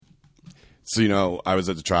So, I was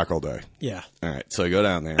at the track all day. Yeah. All right. So I go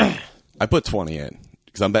down there. I put 20 in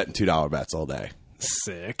because I'm betting $2 bets all day.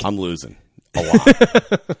 Sick. I'm losing a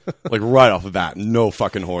lot. Like right off the bat, no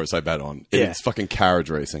fucking horse I bet on. Yeah. It's fucking carriage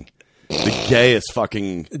racing. The gayest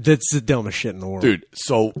fucking... That's the dumbest shit in the world. Dude,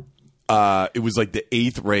 so it was like the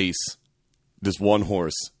 8th race. This one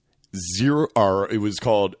horse. It was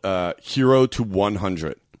called Hero to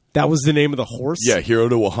 100. That was the name of the horse? Yeah, Hero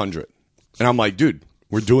to 100. And I'm like, dude,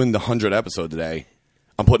 we're doing the 100 episode today.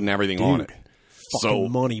 I'm putting everything on it.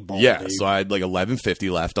 Fucking money ball, yeah, dude. so I had like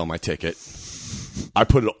 $11.50 left on my ticket. I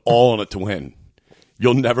put it all on it to win.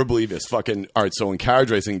 You'll never believe this. Fucking all right. So in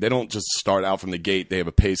carriage racing, they don't just start out from the gate. They have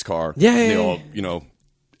a pace car. Yeah, and they yeah, all,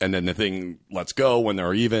 and then the thing lets go when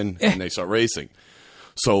they're even, and they start racing.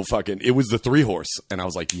 So fucking, it was the 3 horse, and I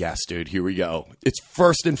was like, yes, dude, here we go. It's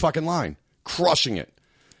first in fucking line, crushing it.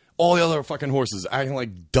 All the other fucking horses acting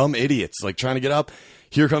like dumb idiots, like trying to get up.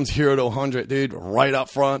 Here comes Hero to 100, dude, right up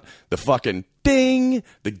front. The fucking ding,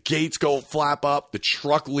 the gates go flap up, the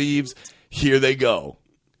truck leaves. Here they go.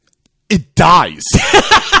 It dies.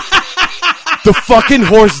 The fucking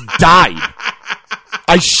horse died.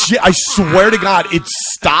 I swear to God, it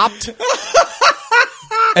stopped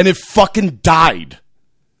and it fucking died.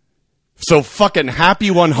 So fucking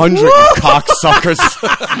happy 100, you cocksuckers.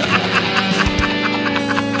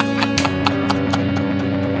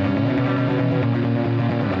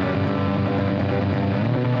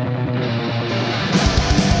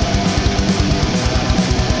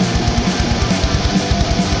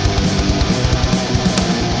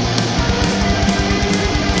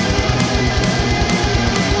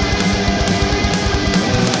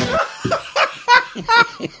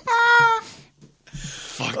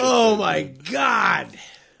 Oh my God.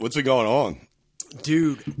 What's been going on?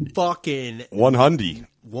 Dude, fucking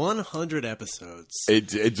 100 episodes.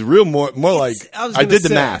 It's real more like I did the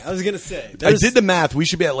math. I was going to say. I did the math. We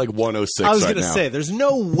should be at like 106 I was right going to now. say, there's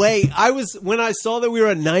no way. When I saw that we were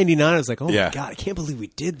at 99, I was like, oh Yeah. my God, I can't believe we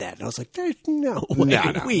did that. And I was like, there's no way.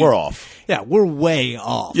 Nah, we're off. Yeah, we're way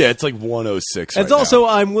off. Yeah, it's like 106 It's right also, now.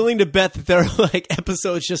 I'm willing to bet that there are like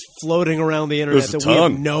episodes just floating around the internet There's a that we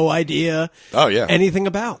have ton. no idea Oh, yeah. anything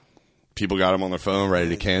about. People got them on their phone ready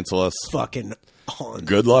to cancel us. Fucking on.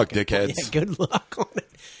 Good luck, dickheads. Yeah, good luck on it.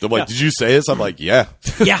 They're like, did you say this? I'm like, yeah.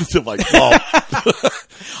 Yeah. They're like, oh.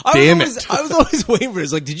 Damn it. I was always waiting for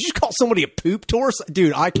this. Like, did you just call somebody a poop horse?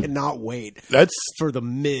 Dude, I cannot wait That's... for the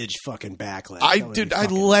midge fucking backlash.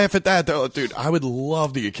 I'd laugh at that, though. Dude, I would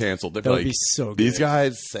love to get canceled. They'd That would like, be so good. These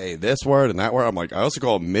guys say this word and that word. I'm like, I also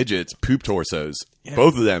call them midgets poop torsos. Yeah.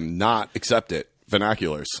 Both of them not accepted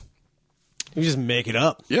vernaculars. You just make it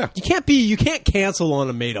up. Yeah. You can't cancel on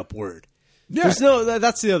a made up word. Yeah. There's no.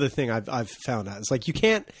 That's the other thing I've found out. It's like you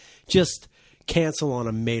can't just cancel on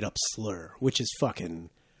a made up slur, which is fucking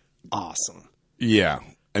awesome. Yeah.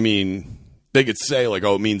 I mean, they could say, like,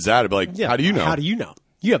 oh, it means that. I'd be like, Yeah. how do you know? How do you know?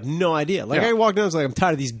 You have no idea. Like, Yeah. I walked in, I was like, I'm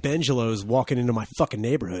tired of these Bengelos walking into my fucking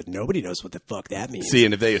neighborhood. Nobody knows what the fuck that means. See,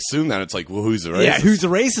 and if they assume that, it's like, well, who's the racist? Yeah, who's the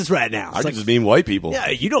racist right now? I It's could like, just mean white people. yeah,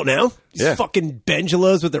 you don't know. These Yeah. fucking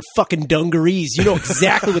Bengelos with their fucking dungarees. You know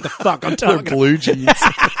exactly what the fuck I'm They're talking about. blue jeans.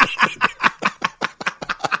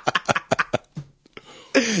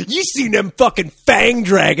 You seen them fucking fang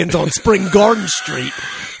dragons on Spring Garden Street.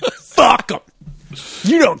 Fuck them.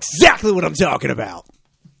 You know exactly what I'm talking about.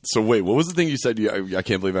 So wait, what was the thing you said? I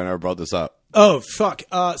can't believe I never brought this up. Oh, fuck.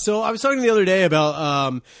 So I was talking the other day about,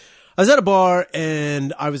 I was at a bar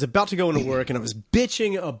and I was about to go into work and I was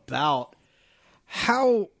bitching about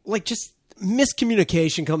how, like, just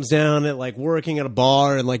miscommunication comes down at, like, working at a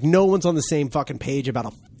bar and, like, no one's on the same fucking page about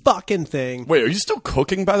a fucking thing. Wait, are you still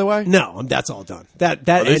cooking, by the way? No, that's all done. That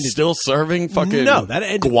Are they ended. still serving fucking No, that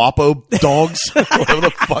ended. guapo dogs? Whatever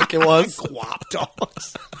the fuck it was. Guap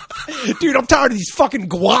dogs. Dude, I'm tired of these fucking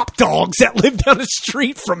guap dogs that live down the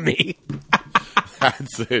street from me.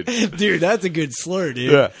 That's it. Dude, that's a good slur,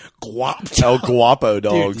 dude. Yeah. Guap El dogs. guapo Dude,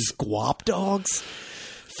 dogs. these guap dogs.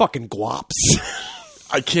 Fucking guaps.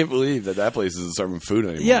 I can't believe that place isn't serving food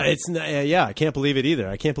anymore. Yeah, I can't believe it either.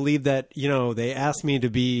 I can't believe that, they asked me to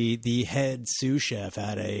be the head sous chef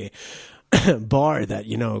at a bar that,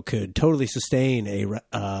 could totally sustain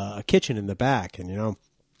a kitchen in the back and,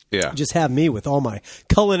 Yeah. just have me with all my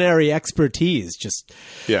culinary expertise just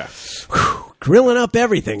Yeah. grilling up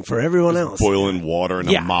everything for everyone else. Boiling water in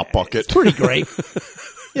a mop bucket. It's pretty great.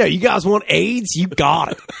 Yeah, you guys want AIDS? You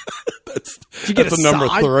got it. You get That's a number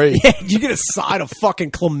 3. Yeah, you get a side of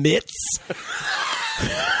fucking Clements.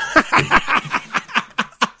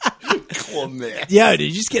 Clement. Yeah, dude,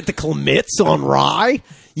 you just get the Clements on rye.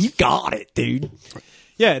 You got it, dude.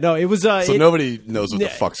 Yeah, no, it was. So nobody knows what the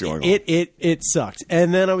fuck's going on. It sucked.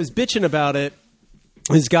 And then I was bitching about it.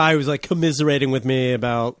 This guy was like commiserating with me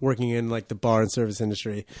about working in like the bar and service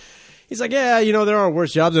industry. He's like, yeah, there are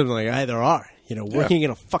worse jobs. I'm like, hey, there are. Working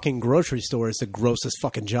in a fucking grocery store is the grossest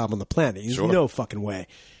fucking job on the planet. There's no fucking way.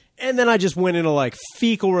 And then I just went into like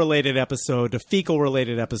fecal-related episode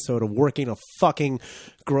of working a fucking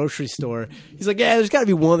grocery store. He's like, yeah, there's got to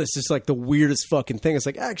be one that's just like the weirdest fucking thing. It's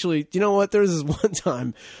like, actually, you know what? There was this one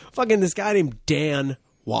time, fucking this guy named Dan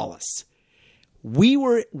Wallace. We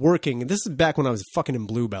were working, and this is back when I was fucking in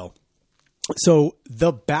Bluebell. So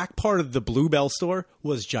the back part of the Bluebell store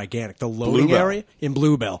was gigantic. The loading Bluebell. area in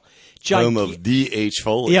Bluebell. Home of D.H.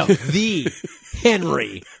 Foley. Yeah, the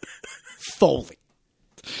Henry Foley.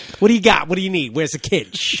 What do you got? What do you need? Where's the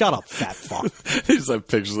kid? Shut up, fat fuck. They just have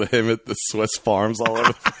pictures of him at the Swiss farms all over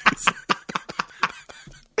the place.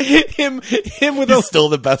 him with He's still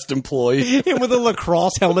the best employee. him with a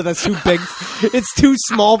lacrosse helmet that's too big. It's too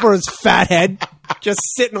small for his fat head. Just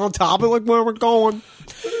sitting on top of like where we're going.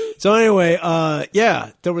 So anyway,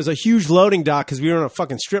 there was a huge loading dock because we were in a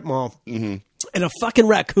fucking strip mall, and a fucking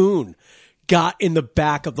raccoon got in the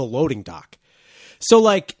back of the loading dock. So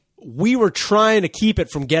like we were trying to keep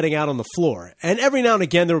it from getting out on the floor, and every now and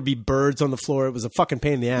again there would be birds on the floor. It was a fucking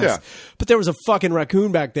pain in the ass. Yeah. But there was a fucking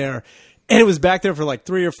raccoon back there. And it was back there for like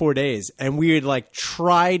 3 or 4 days. And we had like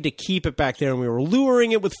tried to keep it back there. And we were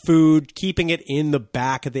luring it with food, keeping it in the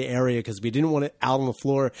back of the area because we didn't want it out on the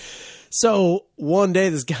floor. So one day,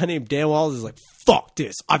 this guy named Dan Wallace is like, fuck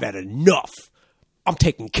this. I've had enough. I'm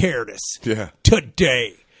taking care of this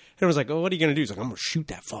today. And I was like, oh, what are you going to do? He's like, I'm going to shoot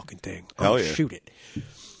that fucking thing. I'm going to shoot it.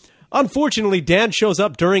 Unfortunately, Dan shows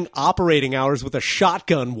up during operating hours with a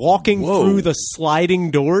shotgun, walking through the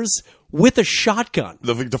sliding doors with a shotgun.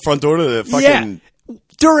 The front door to the fucking... Yeah,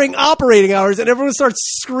 during operating hours, and everyone starts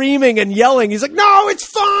screaming and yelling. He's like, no, it's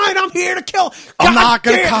fine. I'm here to kill. I'm not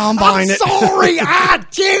going to combine it. Sorry.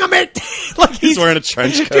 Damn it. Like he's wearing a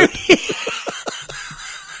trench coat.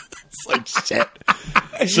 It's like, shit.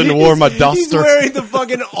 Shouldn't have worn my duster. He's wearing the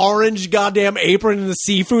fucking orange goddamn apron in the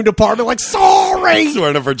seafood department. Like, sorry. He's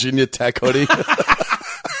wearing a Virginia Tech hoodie.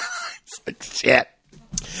 It's like, shit.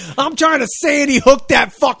 I'm trying to Sandy hook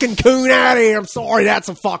that fucking coon out of here. I'm sorry. I'm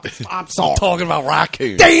sorry. Talking about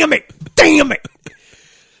raccoon. Damn it.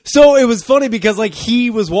 So it was funny because like he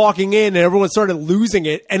was walking in and everyone started losing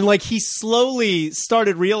it. And like he slowly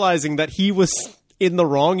started realizing that he was in the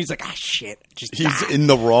wrong. He's like, shit. He's in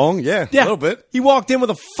the wrong? Yeah, a little bit. He walked in with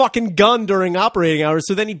a fucking gun during operating hours.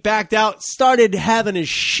 So then he backed out, started having his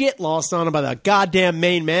shit lost on him by the goddamn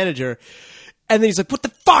main manager. And then he's like, what the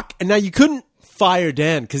fuck? And now you couldn't fire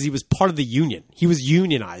Dan because he was part of the union. He was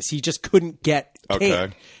unionized. He just couldn't get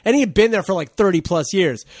canned. And he had been there for like 30 plus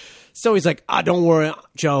years. So he's like, don't worry,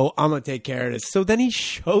 Joe, I'm going to take care of this. So then he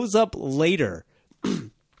shows up later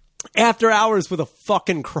after hours with a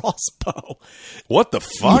fucking crossbow. What the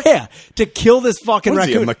fuck? Yeah, to kill this fucking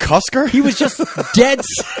raccoon. He a McCusker? He was just dead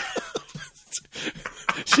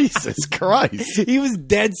Jesus Christ. He was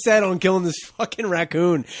dead set on killing this fucking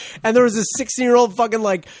raccoon. And there was this 16-year-old fucking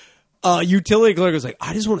like utility clerk was like,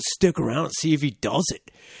 I just want to stick around and see if he does it.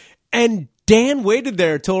 And Dan waited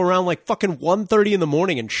there till around like fucking 1:30 in the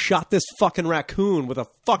morning and shot this fucking raccoon with a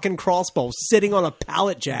fucking crossbow sitting on a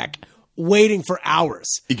pallet jack waiting for hours.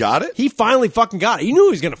 He got it? He finally fucking got it. He knew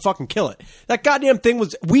he was going to fucking kill it. That goddamn thing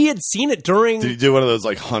was, we had seen it during. Did he do one of those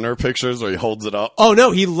like hunter pictures where he holds it up? Oh no,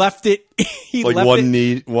 he left it. He like left one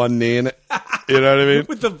knee in it. You know what I mean?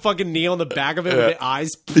 With the fucking knee on the back of it with the eyes.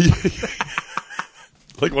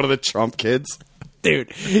 Like one of the Trump kids.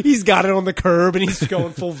 Dude, he's got it on the curb and he's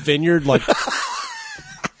going full vineyard like.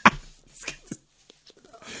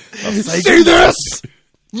 See this?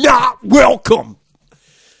 Not welcome.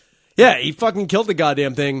 Yeah, he fucking killed the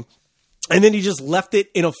goddamn thing. And then he just left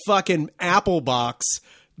it in a fucking apple box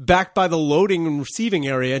back by the loading and receiving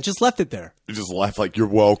area and just left it there. He just left like, you're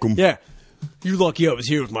welcome. Yeah. You're lucky I was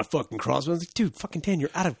here with my fucking crossbow. I was like, dude, fucking Dan, you're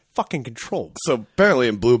out of fucking control. So apparently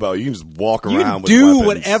in Bluebell, you can just walk around with do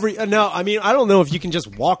weapons. Whatever. No, I mean, I don't know if you can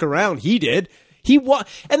just walk around. He did.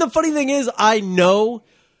 And the funny thing is, I know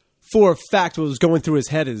for a fact what was going through his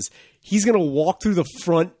head is he's going to walk through the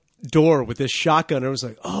front door with this shotgun. And I was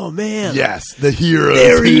like, oh, man. Yes, the hero.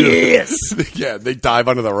 There he is. Yeah, they dive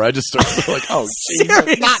under the register. They're like, oh,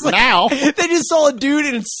 seriously? Not now. They just saw a dude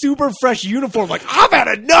in a super fresh uniform like, I've had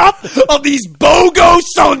enough of these BOGO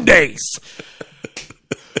Sundays.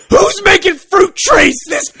 Who's making fruit trays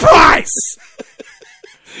this price?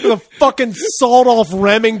 The fucking sawed off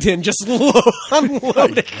Remington just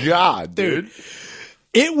unloaded. My God, dude.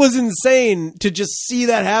 It was insane to just see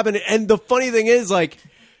that happen. And the funny thing is, like,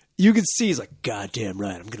 You could see he's like, goddamn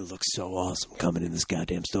right, I'm going to look so awesome coming in this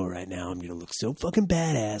goddamn store right now. I'm going to look so fucking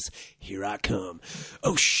badass. Here I come.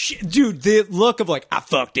 Oh, shit. Dude, the look of like, I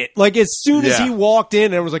fucked it. Like, as soon as he walked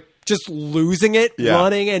in, and was like just losing it,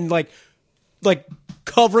 running, and like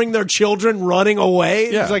covering their children, running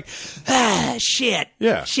away. Yeah. It's like, shit.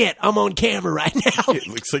 Yeah. Shit, I'm on camera right now. It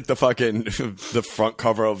looks like the fucking the front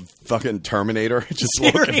cover of fucking Terminator just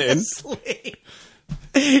walking in. Seriously.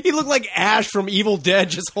 He looked like Ash from Evil Dead,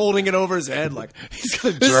 just holding it over his head, like He's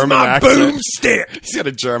got a this German is my accent. boomstick. He's got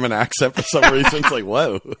a German accent for some reason. It's like,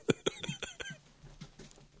 whoa.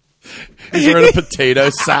 He's wearing a potato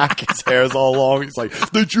sack. His hair's all long. He's like,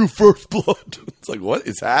 the Jew first blood. It's like, what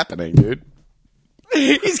is happening, dude?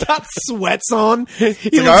 He's got sweats on. It's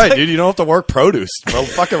like, all right, dude, you don't have to work produce. Bro,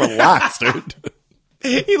 fucking relax, dude.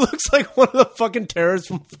 He looks like one of the fucking terrorists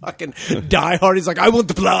from fucking Die Hard. He's like, I want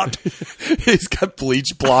the blood. He's got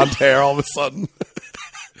bleached blonde hair all of a sudden.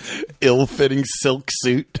 Ill-fitting silk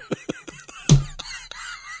suit.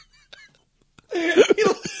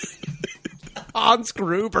 Hans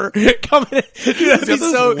Gruber coming in. Dude, that'd be He's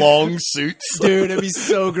got those long suits. Dude, it'd be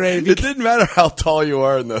so great. If he, It didn't matter how tall you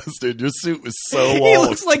are in those, dude. Your suit was so long. he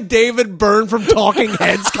looks like David Byrne from Talking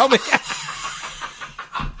Heads coming out.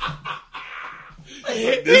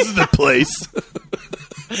 This is the place.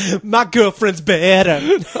 My girlfriend's better.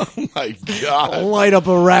 Oh my god! Light up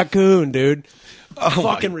a raccoon, dude. Oh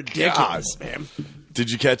Fucking my ridiculous, God. man. Did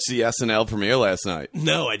you catch the SNL premiere last night?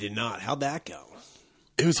 No, I did not. How'd that go?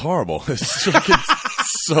 It was horrible. It's fucking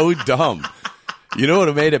so dumb. You know what would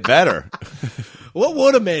have made it better? What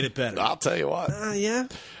would have made it better? I'll tell you what. Yeah.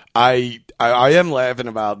 I am laughing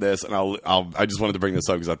about this, and I just wanted to bring this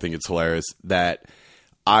up because I think it's hilarious that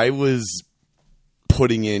I was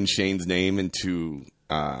putting in Shane's name into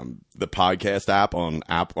the podcast app on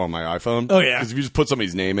my iPhone. Oh, yeah. Because if you just put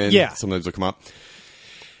somebody's name in, sometimes it'll come up.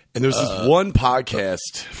 And there's this one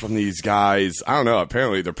podcast from these guys. I don't know.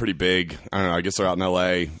 Apparently, they're pretty big. I don't know. I guess they're out in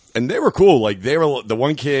L.A. And they were cool. Like, they were the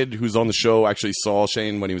one kid who's on the show actually saw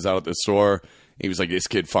Shane when he was out at the store. He was like, this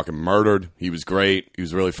kid fucking murdered. He was great. He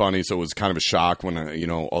was really funny. So it was kind of a shock when,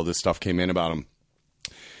 all this stuff came in about him.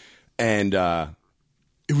 And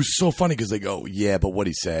it was so funny because they go, yeah, but what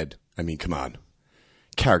he said, I mean, come on.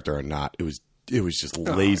 Character or not, it was just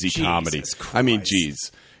lazy comedy. Christ. I mean,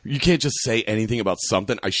 geez. You can't just say anything about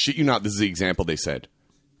something. I shit you not, this is the example they said.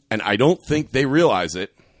 And I don't think they realize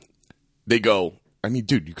it. They go, I mean,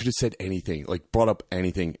 dude, you could have said anything, like brought up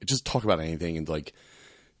anything, just talk about anything and like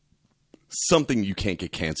something you can't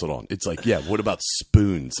get canceled on. It's like, yeah, what about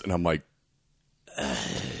spoons? And I'm like,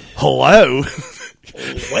 hello?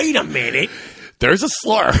 Wait a minute. There's a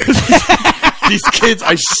slur. These kids,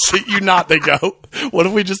 I shit you not, they go, what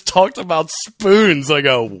if we just talked about spoons? I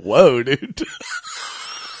go, whoa, dude.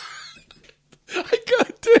 I go,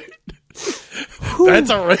 dude. That's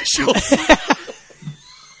a racial slur.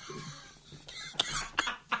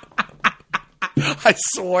 I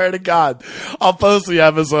swear to God, I'll post the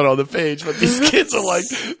episode on the page, but these kids are like,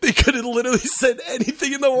 they could have literally said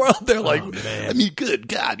anything in the world. They're like, I mean, good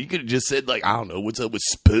God, you could have just said, like, I don't know, what's up with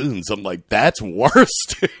spoons? I'm like, that's worse,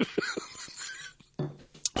 dude.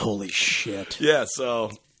 Holy shit. Yeah,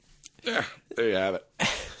 so, yeah, there you have it.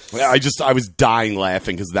 Yeah, I was dying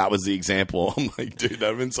laughing because that was the example. I'm like, dude, that would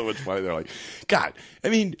have been so much funny. They're like, God, I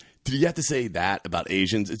mean, did you have to say that about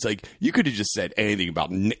Asians? It's like, you could have just said anything about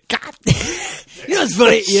God. You know what's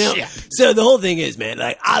funny? So the whole thing is, man,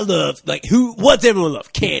 like, I love, like, what's everyone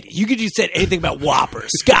love? Candy. You could just said anything about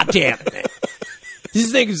Whoppers. God damn it, man.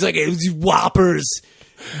 This thing is like, it was Whoppers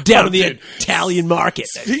down in the Italian market.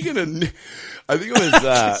 Speaking of, I think it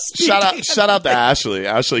was shout out to Ashley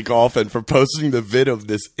Golfin for posting the vid of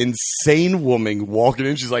this insane woman walking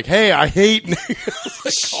in. She's like, "Hey, I hate."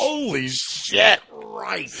 Like, holy shit!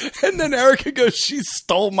 Right. And then Erica goes, "She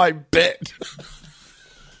stole my bit."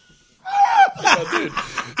 Oh, dude,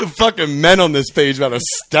 the fucking men on this page gotta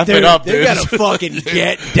step it up, dude. They gotta fucking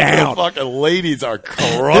get down. The fucking ladies are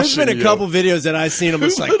crushing. There's been a couple videos that I've seen. I'm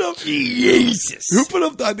just like, Jesus. Who put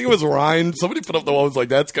up? I think it was Ryan. Somebody put up the one was like,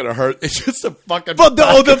 "That's gonna hurt." It's just a fucking. But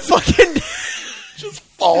the fucking just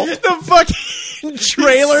falls. The fucking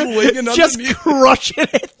trailer just crushing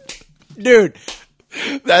it, dude.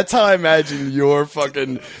 That's how I imagine your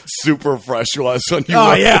fucking super fresh was when you.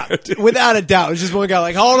 Oh yeah, there, without a doubt. It was just one guy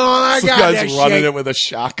like, "Hold on, I got that guy's running shit." It with a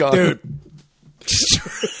shotgun, dude.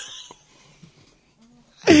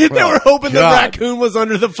 They were hoping the raccoon was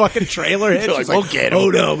under the fucking trailer hitch. Like, we'll get it. Oh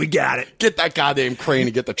no, we got it. Get that goddamn crane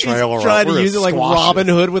and get the trailer. He's trying to use it like Robin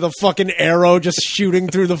Hood with a fucking arrow, just shooting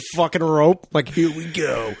through the fucking rope. Like, here we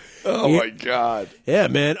go. Oh my God. Yeah,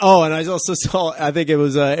 man. Oh, and I also saw, I think it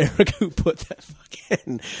was Eric who put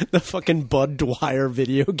the fucking Bud Dwyer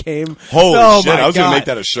video game. Holy shit, my I was going God. to make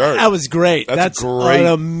that a shirt. That was great. That's great. an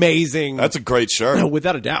amazing. That's a great shirt.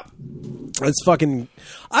 Without a doubt. That's fucking,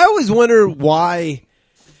 I always wonder why.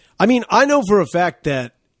 I mean, I know for a fact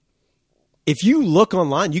that if you look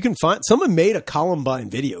online, you can find, someone made a Columbine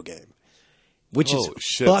video game, which is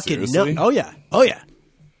shit, fucking seriously? Oh yeah. Oh yeah.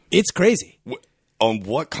 It's crazy. On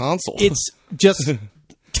what console? It's just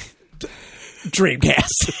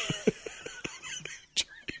Dreamcast.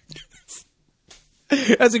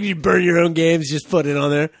 That's like you burn your own games, just put it on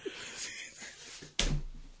there.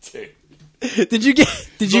 Did you get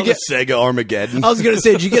Sega Armageddon? I was gonna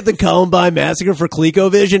say, did you get the Columbine Massacre for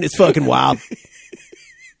ColecoVision? It's fucking wild.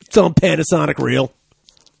 It's on Panasonic Reel.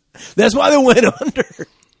 That's why they went under.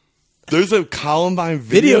 There's a Columbine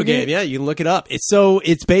Video game, yeah, you can look it up.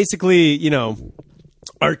 It's basically,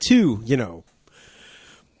 our two,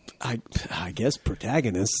 I guess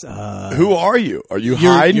protagonists. Who are you? Are you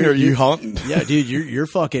hiding or are you hunting? Yeah, dude, you're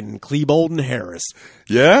fucking Klebold and Harris.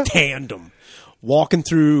 Yeah? Tandem. Walking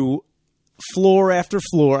through floor after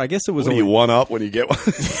floor. I guess it was What do you one up when you get one?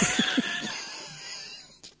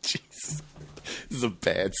 Jeez. This is a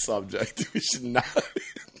bad subject. We should not.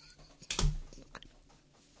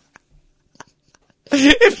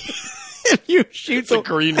 If you shoot the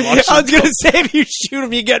green I Russian was going to say, if you shoot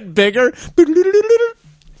them, you get bigger. They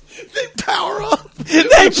power up.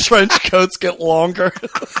 The trench coats get longer.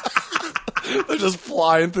 They're just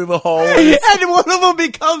flying through the hallways. And one of them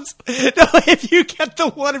becomes... No, if you get the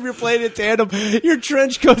one, if you're playing in tandem, your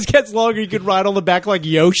trench coat gets longer. You can ride on the back like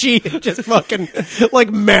Yoshi. Just fucking... Like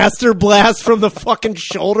Master Blast from the fucking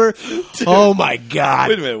shoulder. Dude, oh, my God.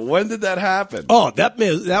 Wait a minute. When did that happen? Oh, that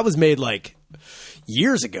was made like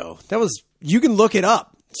years ago. You can look it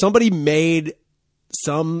up. Somebody made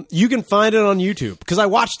some... You can find it on YouTube because I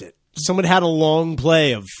watched it. Someone had a long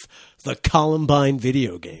play of the Columbine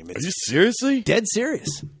video game. Are you seriously? Dead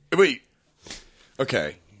serious. Wait.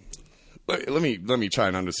 Okay. Let me try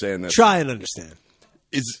and understand this. Try and understand.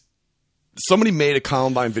 Is somebody made a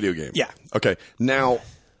Columbine video game? Yeah. Okay. Now,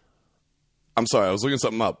 I'm sorry, I was looking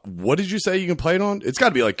something up. What did you say you can play it on? It's got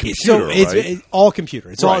to be like computer, right? It's all computer.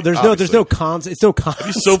 It's all. Right, There's no console. It's no console.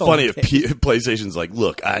 It'd be so funny if PlayStation's like,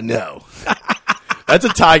 look, I know. That's a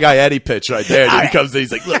Ty Guy Eddie pitch right there. He comes in,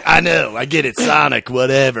 he's like, look, I know, I get it, Sonic,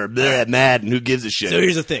 whatever, blah, Madden, who gives a shit? So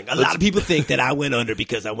here's the thing. A lot of people think that I went under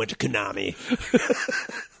because I went to Konami.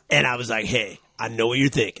 And I was like, hey, I know what you're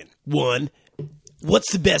thinking. One,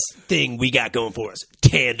 what's the best thing we got going for us?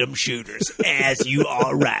 Tandem shooters, as you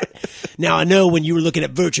are right. Now, I know when you were looking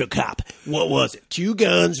at Virtua Cop, what was it? 2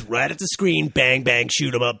 guns, right at the screen, bang, bang,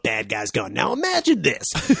 shoot 'em up, bad guy's gone. Now, imagine this.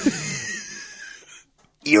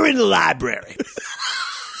 You're in the library.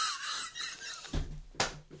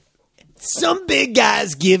 Some big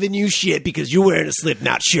guy's giving you shit because you're wearing a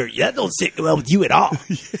Slipknot shirt. That don't sit well with you at all.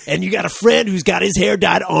 And you got a friend who's got his hair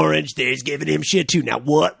dyed orange. There's giving him shit too. Now,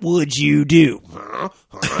 what would you do?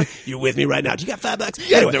 You're with me right now. You got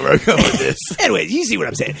 $5? Anyway, never go with this. Anyway, you see what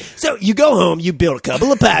I'm saying. So you go home, you build a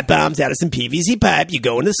couple of pipe bombs out of some PVC pipe. You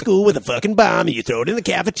go into school with a fucking bomb, and you throw it in the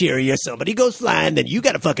cafeteria. Somebody goes flying, then you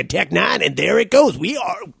got a fucking Tech 9, and there it goes. We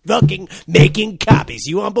are fucking making copies.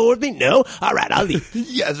 You on board with me? No? All right, I'll leave.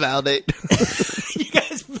 You guys validate. You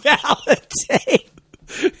guys validate.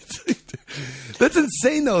 That's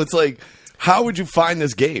insane, though. It's like, how would you find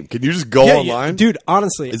this game? Can you just go online? Dude,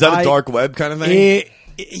 honestly. Is that a dark web kind of thing?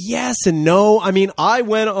 Yes and no. I mean, I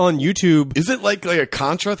went on YouTube. Is it like a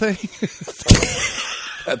Contra thing?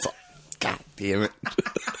 That's all. God damn it.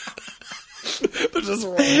 They're just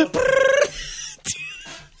rolling.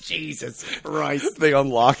 Jesus Christ. They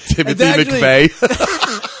unlocked Timothy actually-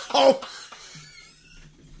 McVeigh. Oh.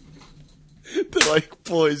 They're like,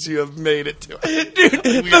 boys, you have made it to it.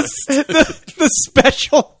 Dude, the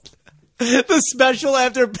special... The special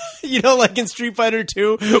after, like in Street Fighter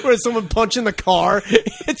 2, where someone punching the car,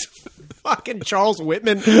 it's fucking Charles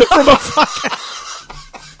Whitman from a fucking...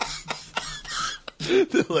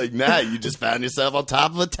 They're like, nah, you just found yourself on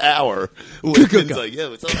top of a tower. Whitman's like,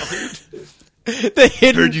 yo, what's up,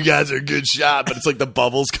 dude? Heard you guys are a good shot, but it's like the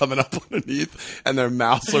bubbles coming up underneath, and their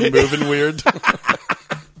mouths are moving weird.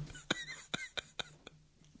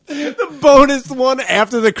 The bonus one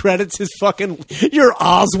after the credits is fucking, you're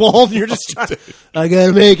Oswald. You're just trying to, I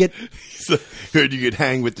gotta make it. So, heard you could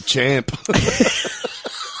hang with the champ.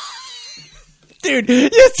 Dude,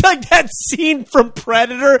 it's like that scene from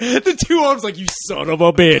Predator. The 2 arms like, you son of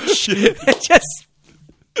a bitch.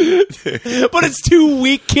 But it's 2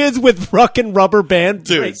 weak kids with fucking rubber band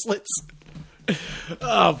bracelets.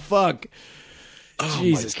 Oh, fuck.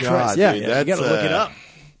 Jesus God, Christ! Yeah, dude, yeah, you gotta look it up.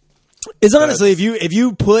 that's- It's honestly, if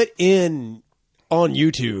you put in on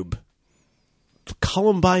YouTube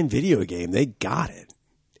Columbine video game, they got it.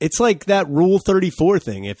 It's like that Rule 34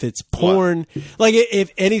 thing. If it's porn, like if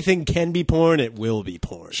anything can be porn, it will be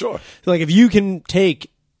porn. Sure. Like if you can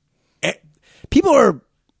take, people are,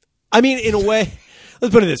 I mean, in a way,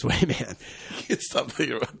 let's put it this way, man. It's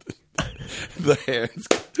something about the hands.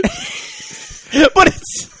 But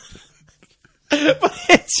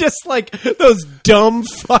it's just like those dumb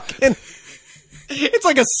fucking. It's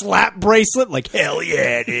like a slap bracelet. Like hell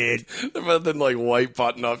yeah, dude. Rather than like white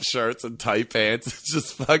button-up shirts and tight pants, it's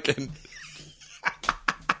just fucking.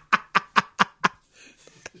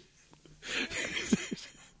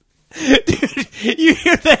 Dude, you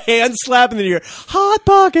hear the hand slap and then you hear hot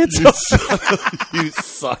pockets. You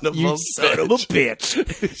son of You a son of a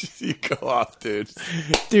bitch. You go off, dude.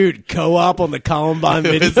 Dude, co-op on the Columbine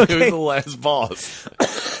video Who's the game. last boss?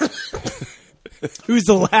 Who's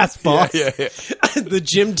the last boss? Yeah. The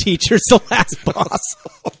gym teacher's the last boss.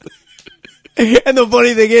 And the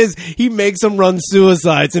funny thing is, he makes them run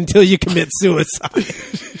suicides until you commit suicide.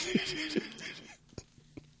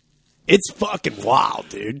 It's fucking wild,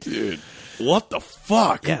 dude. What the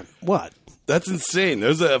fuck? Yeah, what? That's insane.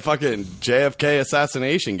 There's a fucking JFK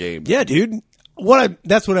assassination game. Yeah, dude.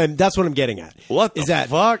 That's what I'm getting at. What is the that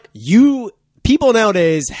fuck? People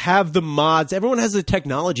nowadays have the mods. Everyone has the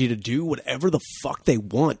technology to do whatever the fuck they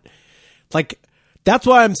want. Like, that's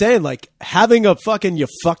why I'm saying, like, having a fucking you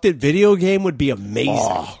fucked it video game would be amazing.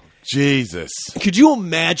 Oh, Jesus. Could you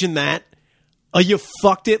imagine that? A you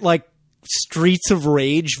fucked it, like, Streets of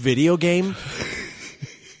Rage video game?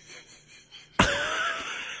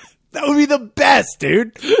 That would be the best,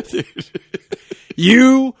 dude.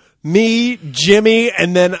 You, me, Jimmy,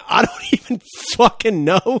 and then I don't even fucking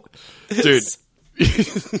know. Dude. You're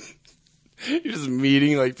just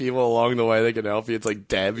meeting like people along the way that can help you. It's like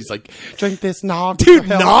Deb. He's like, drink this nog. Dude,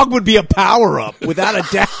 nog would be a power-up, without a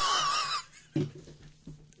doubt.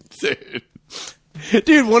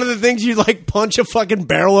 Dude, one of the things you like punch a fucking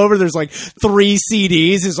barrel over, there's like 3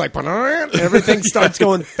 CDs. It's like, everything starts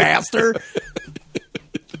going faster.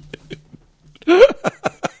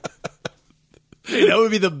 Dude, that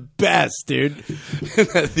would be the best, dude. And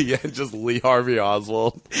at the end, just Lee Harvey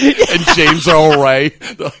Oswald and James Earl Ray.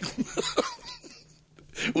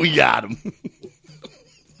 We got him.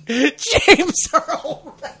 James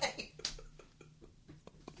Earl Ray.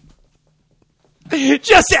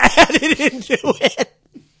 Just add it into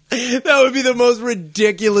it. That would be the most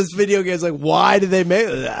ridiculous video game. It's like, why did they make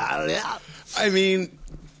that? I mean,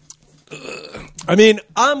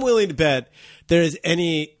 I'm willing to bet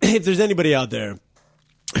if there's anybody out there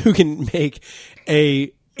who can make a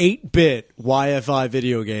 8-bit YFI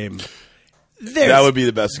video game, that would be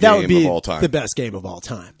the best game of all time. The best game of all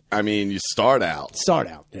time. I mean, you start out,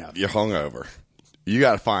 Yeah. you're hungover. You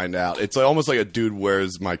got to find out. It's almost like a dude,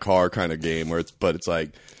 where's my car kind of game, but it's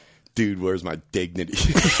like, dude, where's my dignity?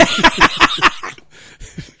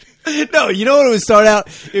 No, you know what it would start out?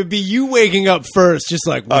 It would be you waking up first, just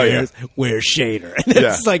like, where's Shader? And then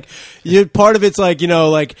it's like, part of it's like,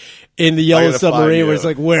 like in the Yellow Submarine where it's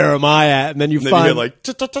like, where am I at? And then you find, like,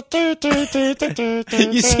 you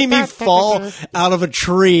see me fall out of a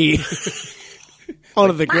tree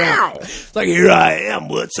onto the ground. It's like, here I am,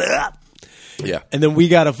 what's up? Yeah. And then we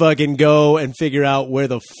got to fucking go and figure out where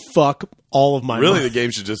the fuck all of my the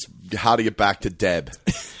game should just how to get back to Deb.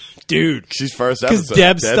 Dude. She's first Because episode.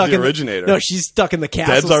 Deb's Deb's stuck the in originator. No, she's stuck in the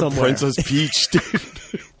castle Deb's our somewhere. Princess Peach, dude.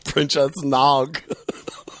 Princess Nog.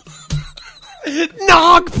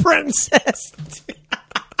 Nog Princess.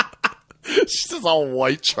 She's just all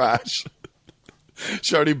white trash.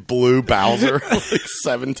 She already blew Bowser like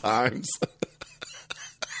 7 times.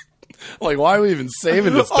 Like, why are we even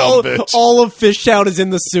saving this dumb bitch? All of Fishtown is in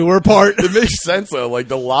the sewer part. It makes sense, though. Like,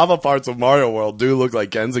 the lava parts of Mario World do look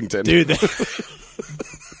like Kensington. Dude.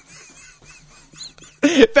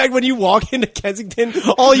 In fact, when you walk into Kensington,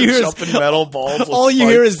 all you hear jumping metal balls. all you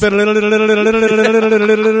hear is that's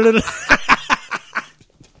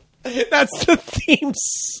the theme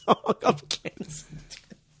song of Kensington.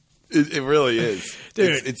 It really is,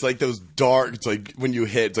 dude. It's like those dark. It's like when you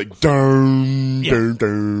hit, it's like dun dun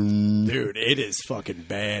dun. Dude, it is fucking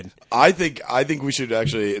bad. I think we should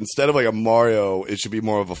actually, instead of like a Mario, it should be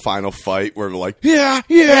more of a final fight where we're like, yeah.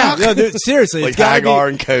 No, dude, seriously, like Hagar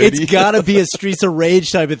and Cody. It's got to be a Streets of Rage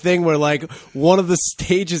type of thing where like one of the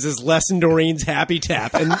stages is Lesson Doreen's Happy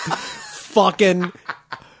Tap and fucking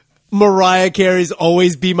Mariah Carey's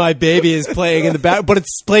Always Be My Baby is playing in the back, but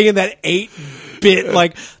it's playing in that 8-bit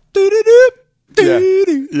like. Yeah.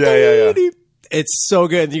 It's so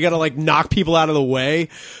good. You got to like knock people out of the way.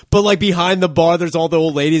 But like behind the bar, there's all the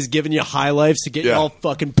old ladies giving you high lives to get you all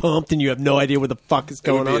fucking pumped, and you have no idea what the fuck is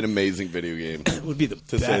going on. It would be an amazing video game. It would be the to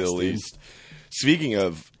best, say the dude. least. Speaking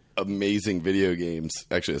of amazing video games,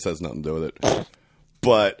 actually, this has nothing to do with it.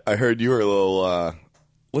 But I heard you were a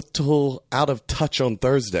little out of touch on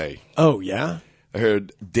Thursday. Oh, yeah? I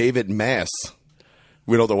heard David Mass.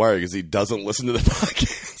 We don't know why because he doesn't listen to the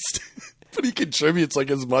podcast, but he contributes like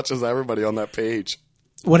as much as everybody on that page.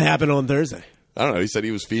 What happened on Thursday? I don't know. He said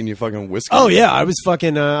he was feeding you fucking whiskey. Oh, yeah. I was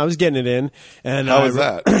fucking, I was getting it in. And How was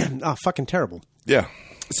that? Oh, fucking terrible. Yeah.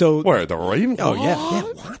 So, Where, the Raven? oh, yeah.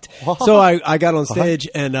 What? So I got on stage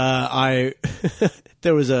and I,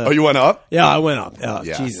 there was a. Oh, you went up? Yeah, I went up. Oh,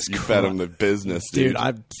 Yeah. Jesus You Christ. fed him the business, dude.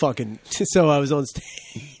 I fucking so I was on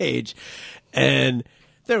stage and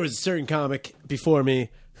there was a certain comic before me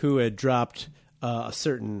who had dropped a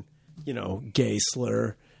certain gay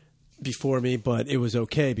slur before me, but it was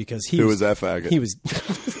okay because Who was that faggot? He was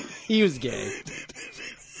he was gay.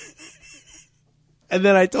 And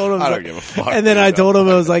then I told him, I don't give a fuck, and then dude. I told him,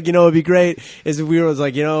 I was like, it'd be great is if we were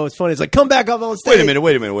like, it's funny. It's like, come back up on stage.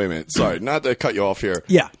 Wait a minute. Sorry, not to cut you off here.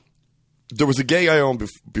 Yeah. There was a gay guy on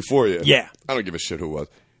before you. Yeah. I don't give a shit who it was.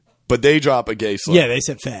 But they drop a gay slur. Yeah, they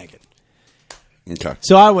said faggot. Okay.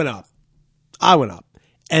 So I went up.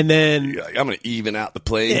 And then You're like, I'm going to even out the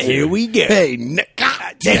playing field. here we go. Hey, Nick.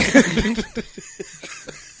 God damn.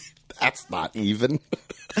 That's not even.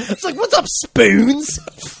 It's like, what's up, spoons?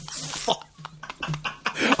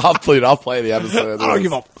 I'll play the episode. I don't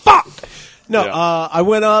give a fuck. No, Yeah. I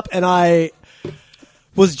went up and I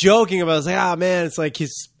was joking about it. I was like, man, it's like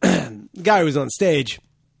his the guy who was on stage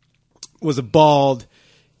was a bald,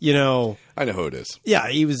 I know who it is. yeah,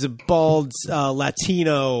 he was a bald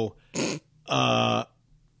Latino,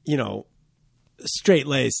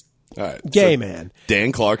 straight-laced All right. gay so man.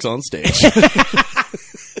 Dan Clark's on stage.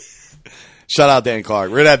 Shout out Dan Clark.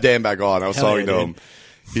 We're going to have Dan back on. I was Hell talking yeah, to dude. him.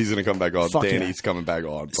 He's going to come back on. Fuck Danny's yeah. coming back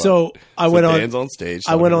on. But- So I went on. Dan's on stage.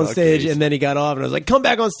 I went talking on about stage gays. and then he got off and I was like, come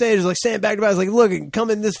back on stage. I was like saying back to back. I was like, look, come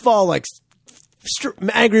in this fall, like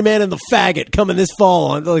Angry Man and the Faggot coming this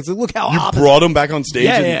fall. And like, look how You opposite. brought him back on stage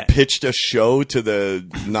Yeah, and yeah. pitched a show to the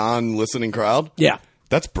non-listening crowd? Yeah.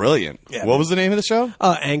 That's brilliant. Yeah, What man. was the name of the show?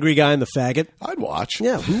 Angry Guy and the Faggot. I'd watch.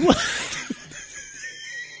 Yeah.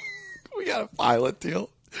 We got a pilot deal.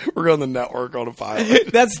 We're on the network on a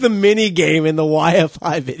pilot. That's the mini game in the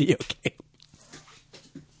YFI video game.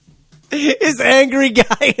 Is Angry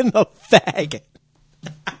Guy and the Faggot.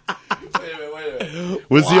 Wait a minute.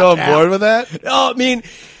 Was he on board with that? Oh, I mean,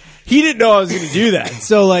 he didn't know I was going to do that.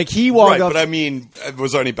 So, like, he walked Right, up. but I mean,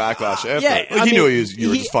 was there any backlash after? Yeah, Like, he knew you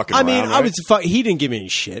were just fucking around, I right? was. He didn't give me any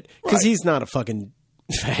shit because Right. he's not a fucking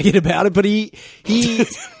faggot about it. But he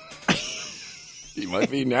He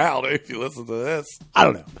might be now, dude, if you listen to this. I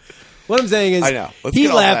don't know. What I'm saying is, I know. Let's he get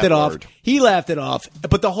off laughed that it off. word. He laughed it off.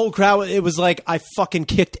 But the whole crowd, it was like I fucking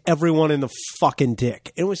kicked everyone in the fucking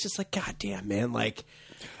dick. It was just like, God damn, man, like.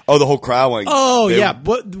 Oh, the whole crowd went. Oh they- yeah,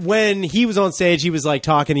 but when he was on stage, he was like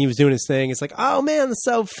talking, he was doing his thing. It's like, oh man,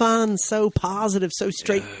 so fun, so positive, so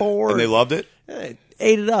straightforward. And they loved it? I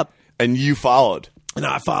ate it up, And you followed. and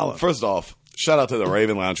I followed. First off, shout out to the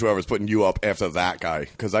Raven Lounge, whoever's putting you up after that guy,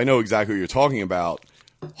 because I know exactly what you're talking about.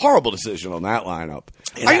 Horrible decision on that lineup.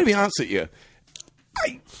 I gotta be honest with you.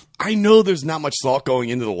 I know there's not much thought going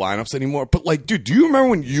into the lineups anymore, but like, dude, do you remember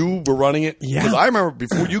when you were running it? Yeah. Because I remember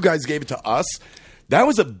before you guys gave it to us, that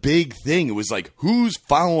was a big thing. It was like, who's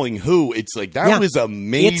following who? It's like, that Yeah. was a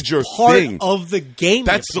major it's part thing. of the game.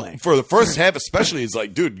 That's you play. for the first half, especially. It's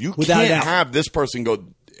like, dude, you Without a can't doubt. have this person go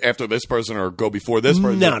after this person or go before this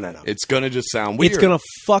person. No, no, no. It's gonna just sound weird. It's gonna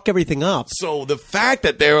fuck everything up. So the fact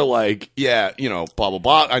that they're like, yeah, blah blah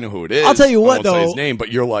blah. I know who it is. I'll tell you what, I won't say his though. name, but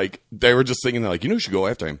you're like, they were just thinking, they're like, you should go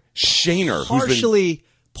after him, Shaner. Who's been,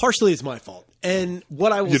 Partially, it's my fault. And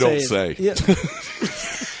what I will You say don't is, say. Yeah.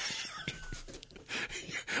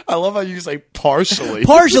 I love how you say partially.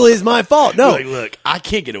 partially is my fault. No, Like, look, I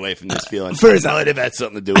can't get away from this feeling. First, I might have had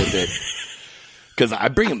something to do with it. Because I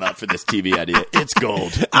bring him up for this TV idea. It's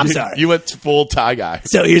gold. I'm sorry. You went full tie guy.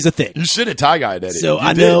 so here's the thing. You should have tie guyed at it. So You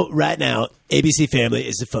I did. know right now ABC Family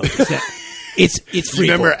is the focus. Now, it's free.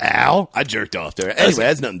 Remember Al? I jerked off there. Anyway, it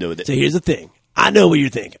has nothing to do with it. So here's the thing. I know what you're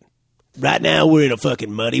thinking. Right now, we're in a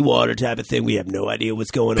fucking muddy water type of thing. We have no idea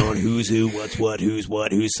what's going on, who's who, what's what, who's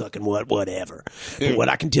sucking what, whatever. But what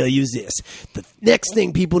I can tell you is this. The next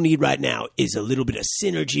thing people need right now is a little bit of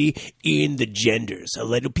synergy in the genders.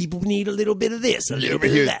 People need a little bit of this, a little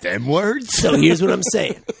bit of that. them words? So here's what I'm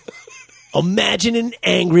saying. Imagine an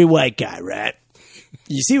angry white guy, right?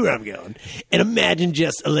 You see where I'm going? And imagine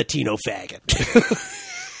just a Latino faggot.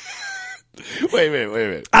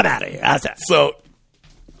 Wait. I'm out of here. That's it. So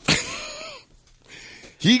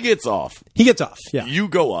he gets off. He gets off. Yeah. You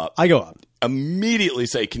go up. I go up. Immediately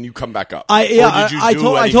say, "Can you come back up?" I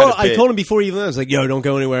I told him before he even. I was like, "Yo, don't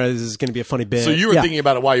go anywhere. This is going to be a funny bit." So you were thinking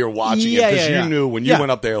about it while you were watching it because you knew when you went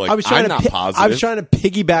up there, like, I'm not positive. I was trying to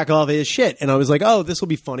piggyback off his shit, and I was like, "Oh, this will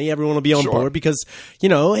be funny. Everyone will be on board because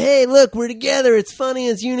hey, look, we're together. It's funny.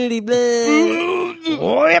 It's unity." Blah.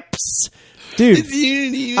 Whoops. Dude,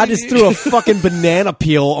 I just threw a fucking banana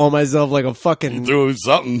peel on myself like a fucking... You threw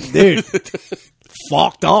something. Dude.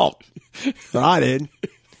 Fucked up. I did.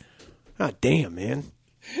 God damn, man.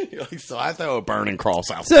 You're like, so I throw a burning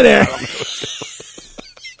cross out. Sit there.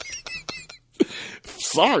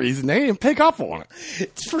 Sorry, they didn't pick up on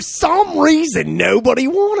it. For some reason, nobody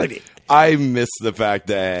wanted it. I miss the fact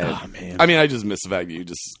that... Oh, man. I mean, I just miss the fact that you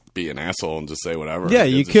just be an asshole and just say whatever. Yeah,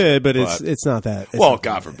 you could, but it's not that. It's well, not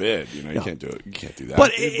God that. forbid. You can't do it. You can't do that.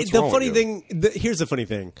 But What's the wrong funny with you? thing... here's the funny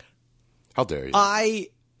thing. How dare you? I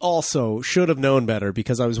also should have known better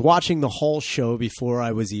because I was watching the whole show before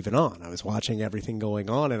I was even on. I was watching everything going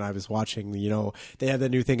on, and I was watching, they had that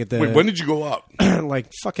new thing at the... Wait, when did you go up? like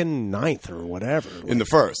fucking 9th or whatever. In the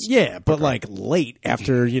first? Yeah, but like late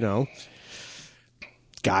after,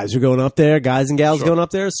 guys are going up there, guys and gals going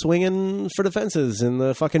up there swinging for the fences in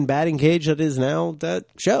the fucking batting cage that is now that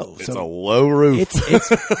show. It's a low roof.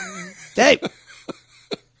 It's hey,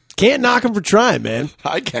 can't knock them for trying, man.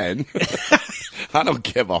 I can. I don't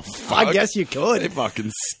give a fuck. I guess you could. They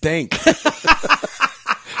fucking stink.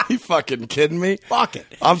 You fucking kidding me? Fuck it.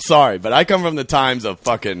 I'm sorry, but I come from the times of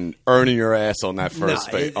fucking earning your ass on that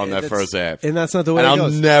first first half, and that's not the way. And it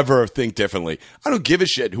goes. I'll never think differently. I don't give a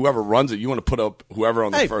shit. Whoever runs it, you want to put up whoever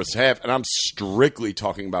on the Hey. first half, and I'm strictly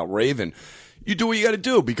talking about Raven. You do what you got to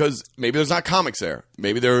do because maybe there's not comics there.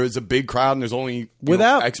 Maybe there is a big crowd and there's only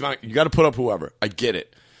X amount. You got to put up whoever. I get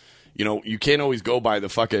it. You can't always go by the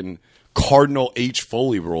fucking Cardinal H.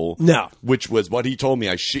 Foley rule. No. Which was what he told me.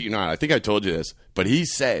 I shit you not. I think I told you this. But he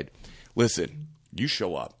said, listen, you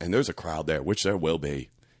show up and there's a crowd there, which there will be,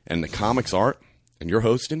 and the comics aren't, and you're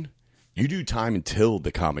hosting, you do time until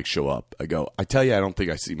the comics show up. I go, I tell you, I don't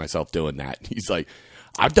think I see myself doing that. He's like,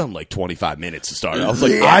 I've done like 25 minutes to start. I was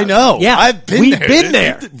like, I know. Yeah. I've been We've there. been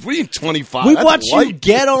there. We 25. We That's watch you light.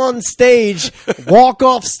 get on stage, walk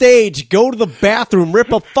off stage, go to the bathroom,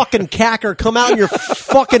 rip a fucking cacker, come out in your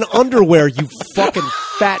fucking underwear, you fucking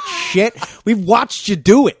fat shit. We've watched you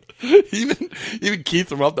do it. Even Keith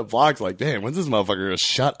from up the block's like, damn, when's this motherfucker gonna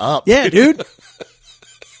shut up? Yeah, dude.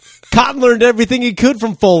 Cotton learned everything he could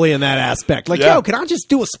from Foley in that aspect. Like, Yeah. yo, can I just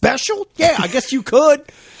do a special? Yeah, I guess you could.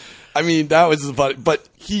 I mean, that was funny, but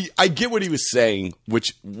I get what he was saying,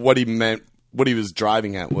 what he meant, what he was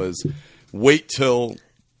driving at was wait till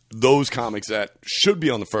those comics that should be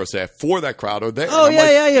on the first half for that crowd are there. Oh, And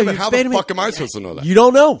I'm yeah. But how the fuck am I supposed to know that? You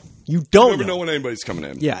don't know. You don't never know when anybody's coming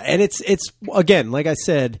in. Yeah, and it's again, like I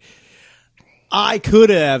said, I could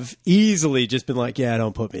have easily just been like, yeah,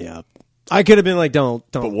 don't put me up. I could have been like, don't.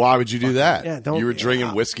 But why would you do that? Yeah, don't. You were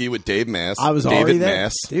drinking whiskey with Dave Mass. I was David already there.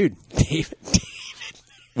 Mass. Dude. David.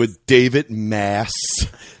 With David Mass.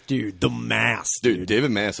 Dude, the Mass. Dude,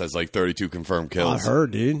 David Mass has like 32 confirmed kills. I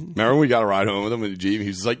heard, dude. Remember when we got a ride home with him in the Jeep? He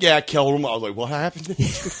was just like, yeah, I killed him. I was like, what happened?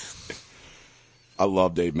 I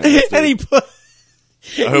love Dave Mass. Dude. And he put...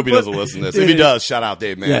 I hope he doesn't listen to this. Dude, if he does, shout out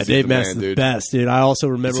Dave Mass. Yeah, He's Dave the Mass man, is the dude. best, dude. I also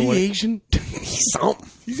remember Is he when... Asian? He's something.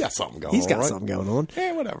 He's got something going He's on, got right? something going on.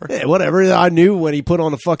 Yeah, whatever. Yeah, whatever. I knew when he put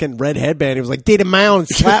on a fucking red headband, he was like, did a mound and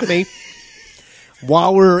slapped me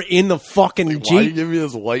while we're in the fucking Why are you Jeep. giving me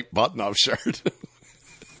this white button-up shirt?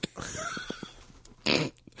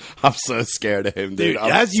 I'm so scared of him, dude. Dude,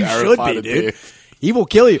 I'm as you should terrified be, of dude. He will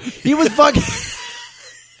kill you. He was fucking...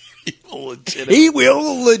 Legitimate. He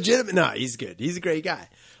will legitimate. No, he's good. He's a great guy.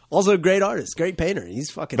 Also a great artist, great painter.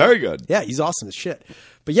 He's fucking Very good. Yeah, he's awesome as shit.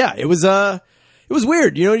 But yeah, it was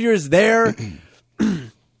weird. You're just there.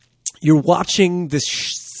 You're watching this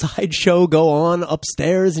sideshow go on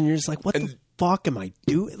upstairs, and you're just like, what the fuck am I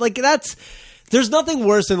doing? Like there's nothing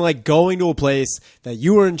worse than like going to a place that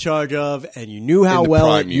you were in charge of and you knew how In the well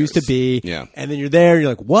prime it used to years. be. Yeah. And then you're there and you're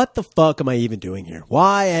like, what the fuck am I even doing here?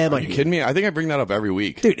 Why am I Are you here? kidding me? I think I bring that up every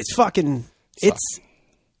week. Dude, it's fucking it's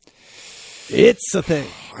a thing.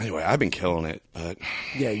 Anyway, I've been killing it, but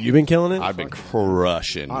Yeah, you've been killing it? I've been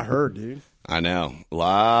crushing. I heard, dude. I know. A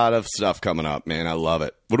lot of stuff coming up, man. I love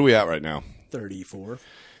it. What are we at right now? 34.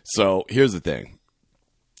 So here's the thing.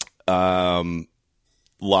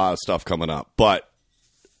 Lot of stuff coming up, but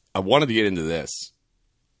I wanted to get into this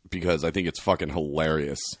because I think it's fucking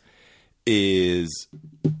hilarious. Is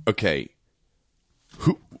okay.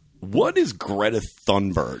 What is Greta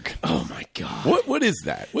Thunberg? Oh my god! What is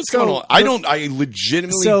that? What's So, going on? I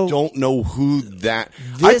legitimately so- don't know who that.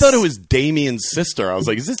 I thought it was Damien's sister. I was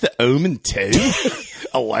like, is this the Omen 2?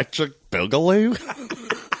 Electric Boogaloo?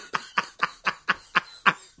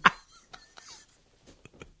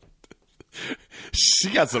 She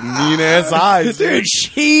got some mean ass eyes, dude.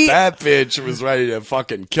 That bitch was ready to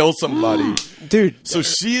fucking kill somebody, dude. So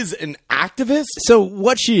she is an activist. So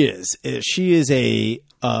what she is she is a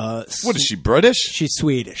What is she, British? she's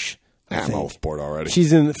Swedish. I I'm think. off board already.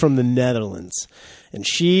 She's from the Netherlands, and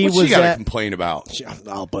she What's was she got to at complain about?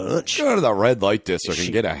 a bunch. Go to the red light district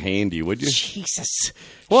and get a handy, would you? Jesus,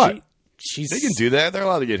 What? She's They can do that. They're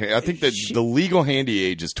allowed to get handy. I think that the legal handy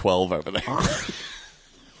age is 12 over there.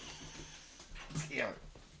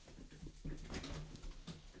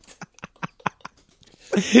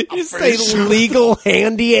 you say legal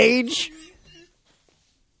handy age.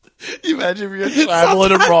 You imagine if you're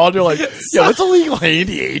traveling abroad, you're like, yeah, what's a legal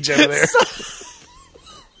handy age over there?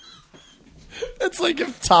 It's like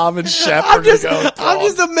if Tom and Shep were to go. I'm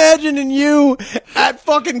just imagining you at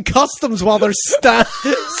fucking customs while they're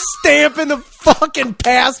stamping the fucking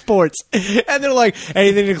passports, and they're like,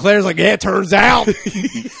 anything declares like, yeah, turns out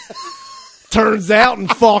in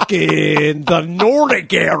fucking the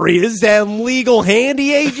Nordic areas, them legal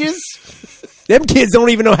handy ages. Them kids don't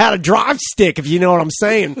even know how to drive stick, if you know what I'm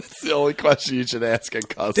saying. It's the only question you should ask in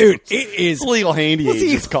customs. Dude, it is It's legal handy age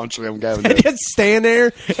he- this country I'm going They to. just stand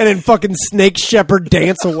there and then fucking Snake Shepherd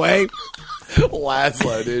dance away.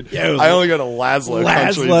 Laszlo, dude. Yo, I only go to Laszlo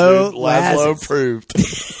countries, Laszlo, dude. Laszlo Laz- approved.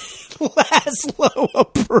 Laszlo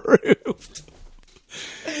approved.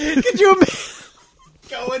 Could you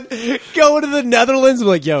imagine going to the Netherlands and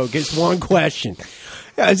be like, yo, just one question.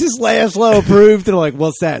 Yeah, is this Laszlo approved? And they're like,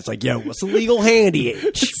 what's that? It's like, yo, what's the legal handy age?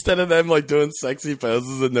 Instead of them like doing sexy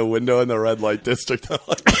poses in the window in the red light district, they're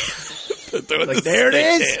like, they're doing Like, the there it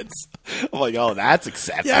stick is. dance. I'm like, oh, that's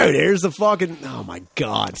acceptable. Yo, there's the fucking, oh my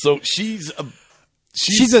God. So she's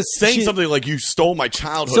saying she- something like, you stole my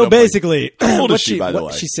childhood. So I'm like, basically, how old what is she, by the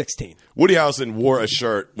way? She's 16. Woody Harrelson wore a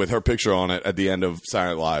shirt with her picture on it at the end of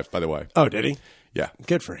Saturday Night Live, by the way. Oh, did he? Yeah.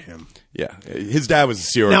 Good for him. Yeah. His dad was a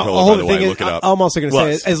serial Now, killer, by the way. Look it up. I'm also going to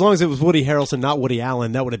Was. say, as long as it was Woody Harrelson, not Woody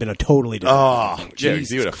Allen, that would have been a totally different. Oh, yeah, Jesus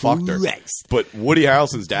he would have fucked her. Christ. But Woody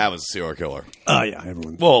Harrelson's dad was a serial killer. Oh, yeah,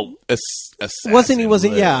 everyone. Well, Wasn't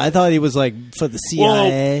he? Yeah, I thought he was like for the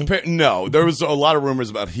CIA. Well, no, there was a lot of rumors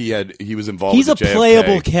about he was involved. He's a with the JFK.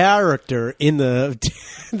 playable character in the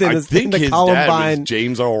I think his Columbine. dad was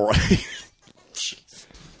James Earl Ray.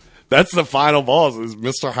 That's the final boss. Is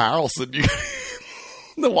Mr. Harrelson?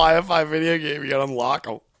 The YFI video game, you gotta unlock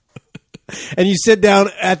him. And you sit down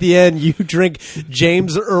at the end, you drink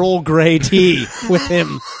James Earl Grey tea with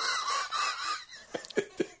him.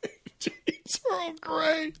 James Earl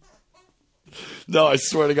Grey. No, I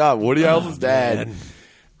swear to God, Woody Harrelson's dad. man.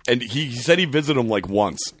 And he said he visited him like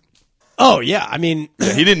once. Oh yeah, I mean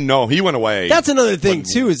He didn't know. He went away. that's another thing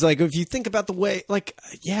too. Is like if you think about the way, like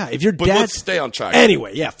yeah, if your But dad. let's stay on track.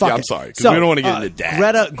 Anyway, yeah, fuck Yeah, I'm it. sorry, 'cause we don't wanna get into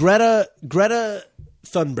dads. Greta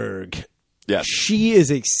Thunberg. Yes. She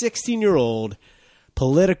is a 16-year-old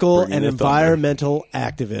political Bringing and the thunder. environmental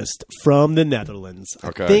activist from the Netherlands.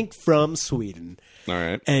 Okay. I think from Sweden. All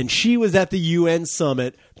right. And she was at the UN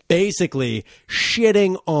summit basically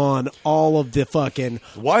shitting on all of the fucking...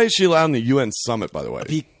 Why is she allowed in the UN summit, by the way?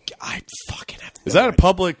 I fucking have Is that a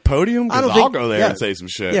public podium? 'Cause I don't I'll think- go there yeah. and say some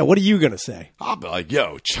shit. Yeah, what are you going to say? I'll be like,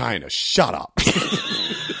 yo, China, shut up.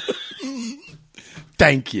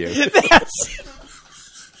 Thank you.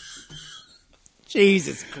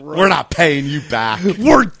 Jesus Christ. We're not paying you back.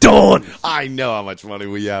 We're done. I know how much money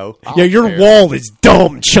we owe. Yeah, your wall is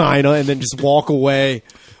dumb, China, and then just walk away.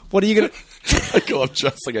 What are you going to... I go up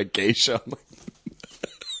dressed like a geisha. I'm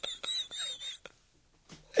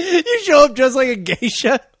like, You show up just like a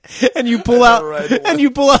geisha, and you pull out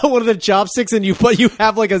one of the chopsticks, and you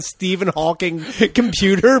have like a Stephen Hawking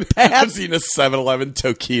computer I've pad. seen a 7-Eleven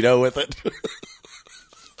Tokido with it.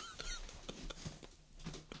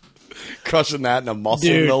 Crushing that in a muscle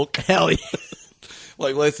Dude, milk. hell yeah!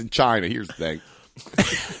 Like, listen, China, here's the thing.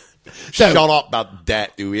 Shut up about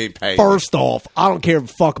that, dude. We ain't paying. First off, I don't care a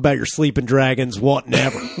fuck about your sleeping dragons,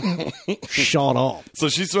 whatever. Shut up. So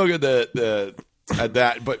she's smoking at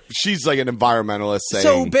that, but she's like an environmentalist saying.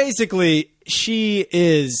 So basically, she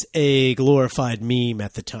is a glorified meme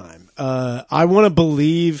at the time. I want to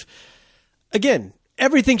believe, again,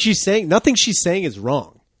 everything she's saying, nothing she's saying is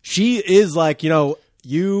wrong. She is like,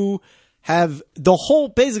 you have the whole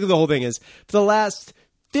thing is for the last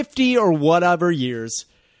 50 or whatever years,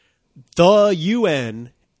 the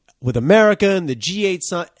UN with America and the G8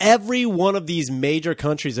 summit, every one of these major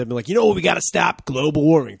countries have been like, you know what, we got to stop global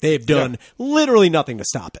warming. They've done literally nothing to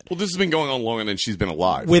stop it. Well, this has been going on longer than she's been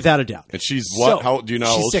alive. Without a doubt. And she's what? So, How do you know?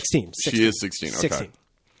 how She's old 16. She is 16. Okay. 16.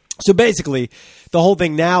 So basically, the whole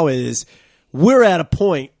thing now is we're at a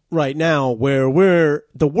point right now where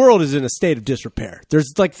the world is in a state of disrepair.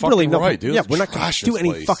 There's like really nothing. Right, dude. Yeah, Let's we're not going trash to do this any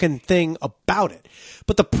place. fucking thing about it.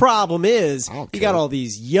 But the problem is, don't you care. got all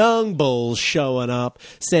these young bulls showing up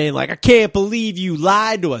saying like, I can't believe you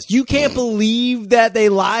lied to us. You can't believe that they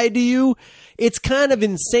lied to you. It's kind of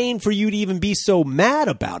insane for you to even be so mad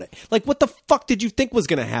about it. Like, what the fuck did you think was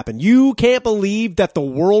going to happen? You can't believe that the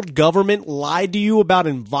world government lied to you about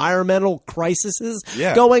environmental crises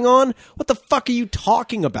going on? What the fuck are you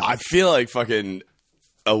talking about? I feel like fucking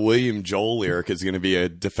a William Joel lyric is going to be a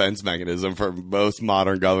defense mechanism for most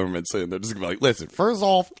modern governments. And they're just going to be like, listen, first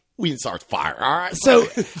off, we can start fire, all right? So,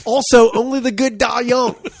 also, only the good die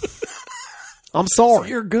young. I'm sorry.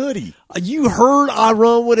 You're goody. You heard I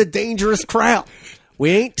run with a dangerous crowd.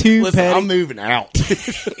 We ain't too Listen, petty. I'm moving out.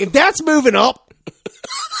 If that's moving up,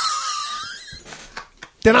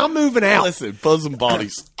 then I'm moving out. Listen, bosom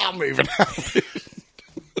bodies, I'm moving out.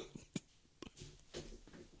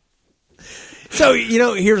 So,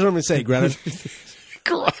 here's what I'm going to say, Greta.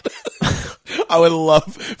 I would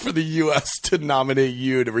love for the U.S. to nominate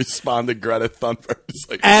you to respond to Greta Thunberg. It's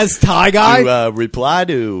like, As Tie Guy? to reply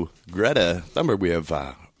to Greta Thunberg, we have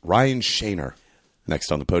Ryan Shaner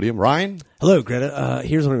next on the podium. Ryan? Hello, Greta.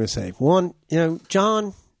 Here's what I'm going to say. One,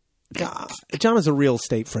 John is a real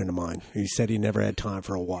estate friend of mine who said he never had time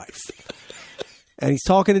for a wife. And he's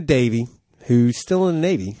talking to Davey, who's still in the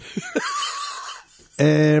Navy,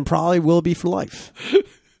 and probably will be for life.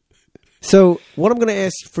 So what I'm going to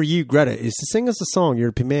ask for you, Greta, is to sing us a song. You're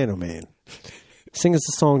a piano man. Sing us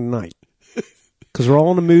a song tonight. Because we're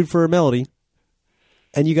all in the mood for a melody,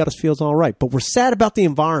 and you got us feels all right. But we're sad about the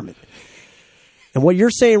environment. And what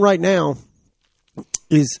you're saying right now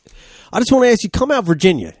is, I just want to ask you, come out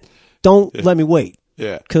Virginia. Don't let me wait.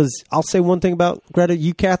 Yeah. Because I'll say one thing about Greta,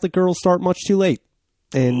 you Catholic girls start much too late.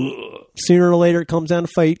 And sooner or later it comes down to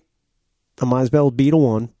fate. I might as well beat a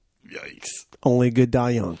one. Yikes. Only a good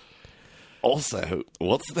die young. Also,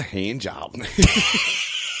 what's the hand job?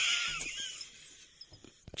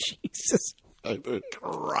 Jesus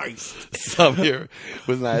Christ. Some here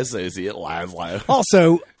with an associate lies.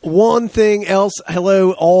 Also, one thing else.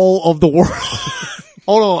 Hello, all of the world.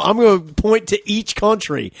 Hold on. I'm going to point to each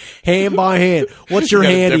country hand by hand. What's your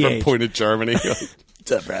handy different age? point of Germany.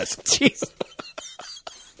 Jeez. Jesus.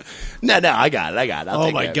 No, I got it. I'll Oh,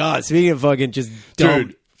 take my that. God. Speaking of fucking just dumb.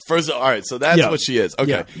 Dude, first of all right, so that's Yeah. what she is. Okay.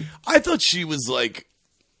 Yeah. I thought she was like,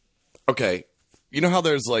 okay, you know how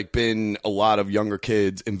there's like been a lot of younger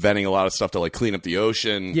kids inventing a lot of stuff to like clean up the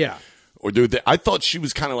ocean? Yeah. Or do that. I thought she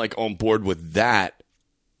was kind of like on board with that.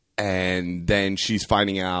 And then she's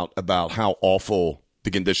finding out about how awful the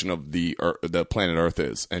condition of the planet Earth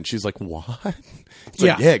is. And she's like, what? It's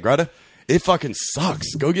like, yeah, Greta, it fucking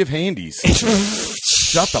sucks. Go give handies.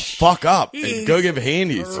 Shut the fuck up and go give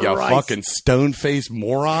handies, you Christ. fucking stone-faced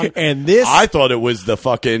moron. And this... I thought it was the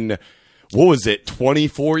fucking, what was it,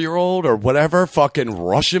 24-year-old or whatever, fucking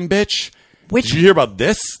Russian bitch. Which- Did you hear about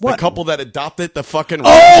this? What? The couple that adopted the fucking Oh,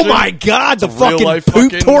 Russian, my God. The fucking real-life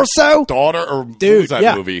poop fucking torso? daughter, or Dude, what was that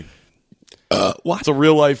yeah. movie? What? It's a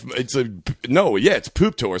real life. It's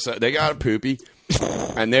poop torso. They got a poopy,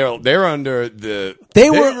 and they're under the. They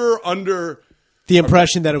were were under. The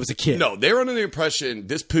impression that it was a kid. No, they were under the impression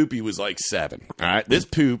this poopy was like 7. All right, this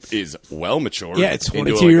poop is well mature. Yeah, it's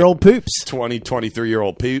 22-year-old poops.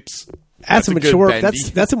 23-year-old poops. That's a a good mature. bendy.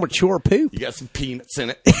 That's a mature poop. You got some peanuts in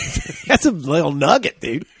it. That's a little nugget,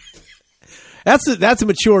 dude. That's a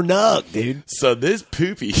mature nug, dude. So this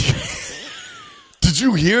poopy. Did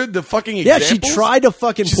you hear the fucking Yeah, examples? she tried to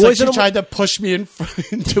fucking She's like, poison she him. tried to push me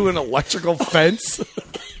into an electrical fence.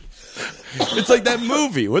 It's like that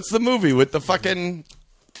movie. What's the movie with the fucking...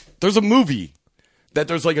 There's a movie that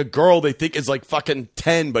there's like a girl they think is like fucking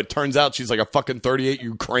 10, but turns out she's like a fucking 38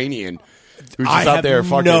 Ukrainian who's just I out have there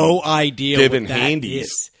fucking no idea giving what that handies.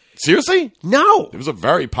 is. Seriously? No. It was a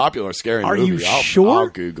very popular, scary Are movie. you I'll sure?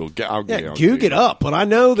 Google. I'll Yeah, get on Goog it up. But I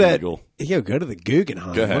know that... Google. Go to the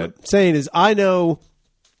Guggenheim. Go ahead. What I'm saying is, I know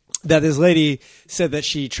that this lady said that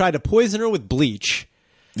she tried to poison her with bleach.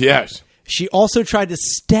 Yes. She also tried to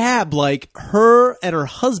stab, like, her and her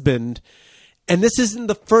husband. And this isn't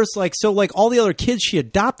the first, like... So, like, all the other kids she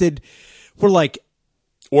adopted were, like,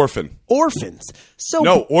 Orphan. orphans. So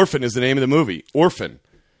No, Orphan is the name of the movie. Orphan.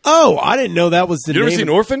 Oh, I didn't know that was the You name. ever seen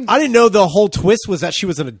Orphan? I didn't know the whole twist was that she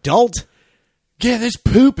was an adult. Yeah, this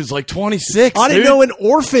poop is like 26. I didn't dude. know in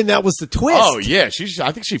Orphan that was the twist. Oh yeah,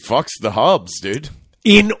 I think she fucks the hubs, dude.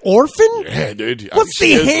 In Orphan? Yeah, dude. What's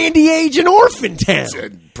the handy age in Orphan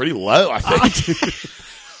Town? Pretty low, I think.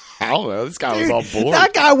 I don't know. This guy was all bored.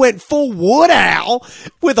 That guy went full Wood Owl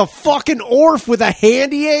with a fucking Orph with a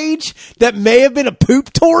handy age that may have been a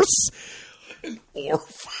poop torse.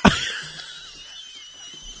 Orph.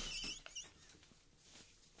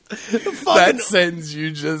 Fucking That sentence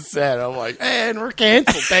you just said, I'm like, and we're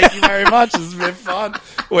canceled. Thank you very much. This has been fun.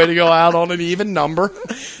 Way to go out on an even number.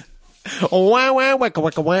 wah, wah, wicka,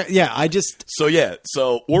 wicka, wah. Yeah,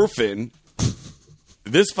 So Orphan,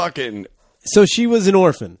 this fucking, So she was an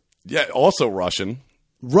orphan. yeah, also Russian.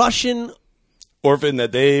 Orphan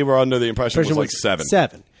that they were under the impression was like 7.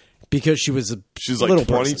 7. Because she was a She's like little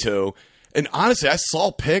 22. person. And honestly, I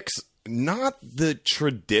saw pics, not the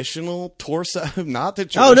traditional torso, not the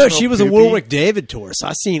traditional Oh, no, she was a poopy. Warwick David torse.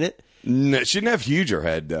 I seen it. No, she didn't have huger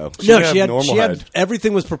head, though. No, didn't have normal head.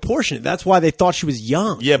 everything was proportionate. That's why they thought she was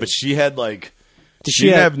young. Yeah, but she had like, she She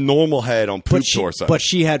didn't had- have normal head on poop torso. But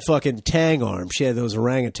she had fucking tang arms. She had those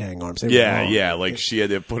orangutan arms. They were yeah, long. yeah, like she had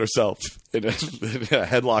to put herself in a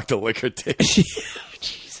headlock to lick her dick.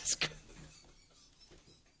 Jesus Christ.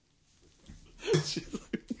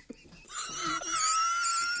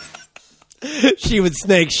 She would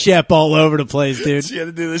snake Shep all over the place, dude. She had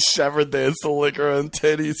to do the shepherd dance to lick her own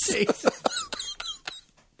titties.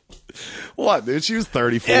 What, dude? She was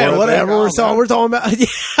 34. Yeah, I whatever. think. We're talking about. Yeah,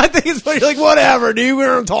 I think it's funny. Like, whatever, dude.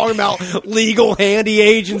 We're talking about legal handy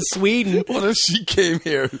age in Sweden. What if she came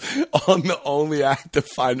here on the only act to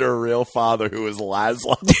find her real father, who was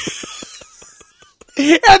Laszlo?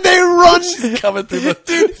 And they run. She's coming through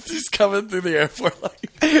the She's coming through the airport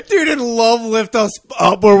like. Dude, and Love Lift Us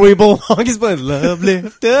Up where we belong. He's playing Love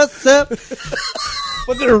Lift Us Up.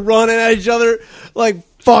 But they're running at each other like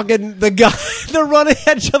fucking the guy. They're running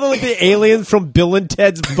at each other like the aliens from Bill and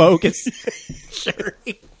Ted's Bogus.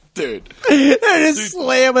 Dude. They're just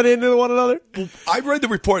slamming into one another. I read the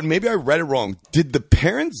report, and maybe I read it wrong. Did the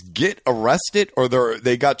parents get arrested, or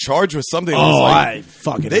they got charged with something? That was I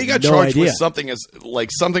fucking they got have no charged idea. with something as like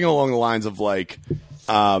something along the lines of like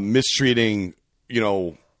mistreating,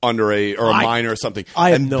 under a minor or something. I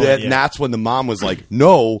have no idea. And that's when the mom was like,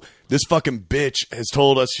 "No, this fucking bitch has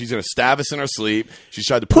told us she's going to stab us in our sleep. She's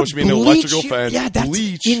tried to push me into an electrical fence. Yeah, that's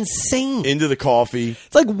bleach insane. into the coffee."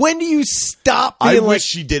 It's like, when do you stop being I like... wish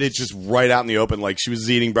she did it just right out in the open. Like she was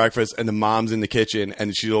eating breakfast and the mom's in the kitchen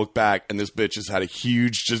and she looked back and this bitch just had a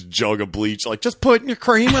huge just jug of bleach. Like, just putting your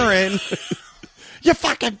creamer in. You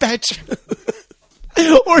fucking bitch.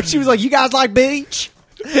 Or she was like, you guys like beach?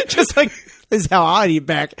 Just like, this is how I eat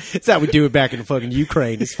back. It's how we do it back in fucking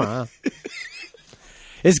Ukraine. It's fine.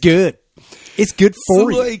 It's good. It's good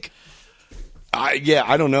for you. Like,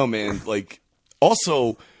 I don't know, man. Like,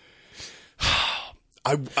 also,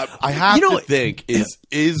 I have to think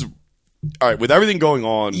is all right with everything going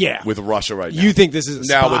on. Yeah. With Russia right now. You think this is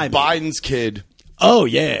a now spy with movie. Biden's kid? Oh,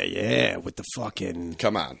 yeah. With the fucking...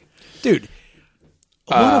 Come on, Dude.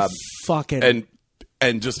 What a fucking...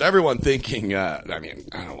 and just everyone thinking. I mean,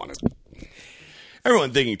 I don't want to.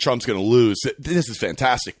 Everyone thinking Trump's going to lose. This is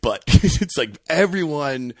fantastic, but it's like every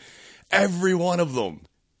one of them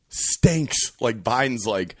stinks. Like Biden's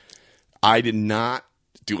like, I did not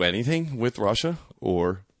do anything with Russia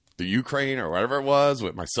or the Ukraine or whatever it was.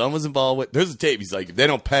 What my son was involved with. There's a tape. He's like, if they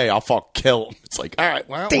don't pay, I'll fuck kill them. It's like, all right,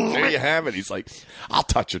 well, there you have it. He's like, I'll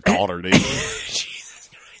touch your daughter, dude.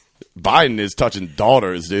 Biden is touching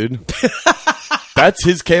daughters, dude. That's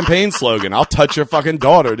his campaign slogan. I'll touch your fucking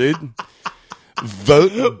daughter, dude.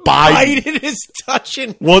 Vote Biden. Biden is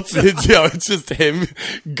touching... What's it? It's just him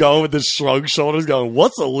going with the shrug shoulders, going,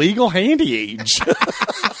 "What's a legal handy age?"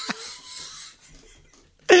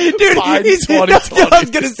 Dude, Biden he's... No, 2020. I was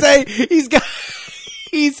going to say,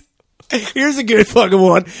 he's... Here's a good fucking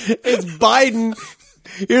one. It's Biden...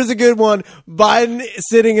 Here's a good one. Biden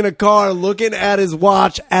sitting in a car looking at his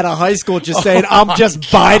watch at a high school just saying, I'm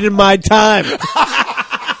just biding my time.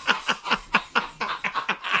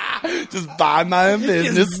 Just buy my own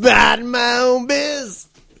business. Just biding my own biz.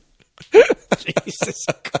 Jesus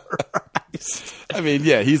Christ. I mean,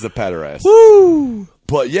 yeah, he's a pederast. Woo.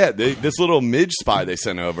 But yeah, this little midge spy they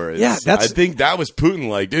sent over. Yeah, I think that was Putin.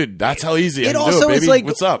 Like, dude, that's how easy I It can also do it, is baby. like,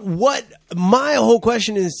 What's up? what my whole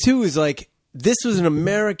question is too is like, this was an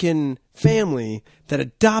American family that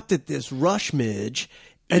adopted this Rush midge,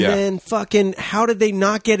 and Yeah. then fucking, how did they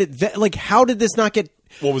not get it? Like, how did this not get?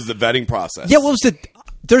 What was the vetting process? Yeah, what was it?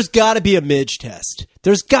 There's got to be a midge test.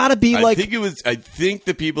 There's got to be I think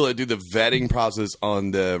the people that do the vetting process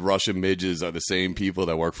on the Russian midges are the same people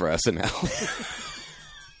that work for SNL.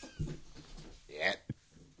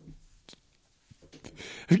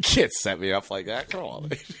 You can't set me up like that. Come on.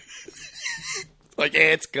 Like,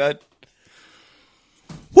 yeah, it's good.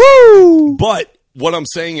 Woo! But what I'm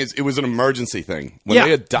saying is it was an emergency thing. When Yeah.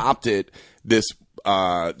 they adopted this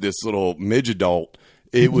little midge adult,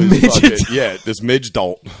 it was Midget. this midge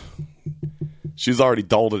adult. She's already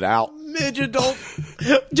doled out. Midge adult.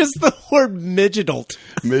 Just the word midge adult.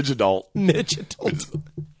 Midge adult. Midge adult.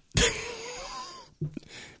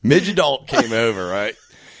 Midge adult came over, right?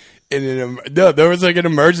 And there was like an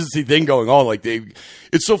emergency thing going on. Like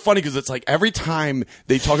it's so funny because it's like every time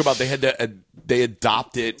they talk about they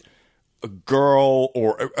adopted a girl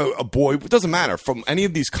or a boy, it doesn't matter. From any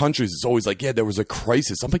of these countries, it's always like, yeah, there was a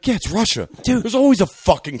crisis. I'm like, yeah, it's Russia. Dude. There's always a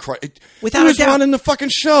fucking crisis. Without a doubt. running the fucking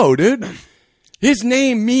show, dude. His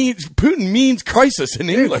name Putin means crisis in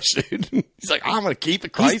English, dude. He's like, I'm going to keep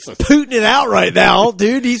it crisis. He's pooting it out right now,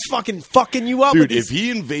 dude. He's fucking you up. Dude, with if this. he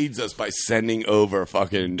invades us by sending over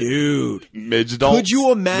fucking Dude. midge adults. Could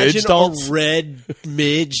you imagine midge a adults, red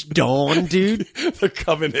midge dawn, dude? they're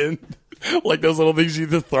coming in like those little things you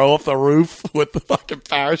just throw off the roof with the fucking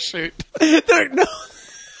parachute. They're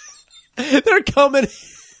coming.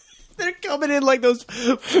 They're coming in like those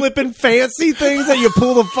flipping fancy things that you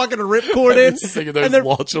pull the fucking ripcord in. Thinking they're And just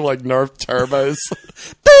launching like Nerf turbos.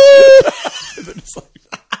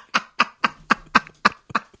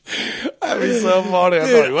 That'd be so funny.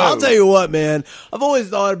 Dude, I'll tell you what, man. I've always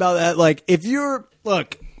thought about that. Like, if the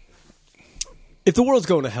world's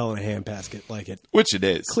going to hell in a handbasket, like it which it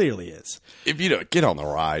is. clearly is. If you don't get on the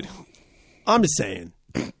ride. I'm just saying,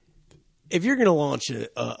 if you're going to launch a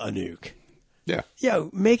nuke, Yeah. yo,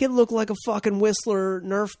 make it look like a fucking Whistler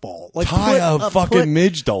Nerf ball. Like, Tie a fucking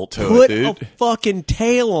midge doll to it, dude. Put a fucking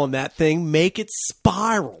tail on that thing. Make it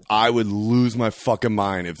spiral. I would lose my fucking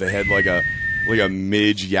mind if they had like a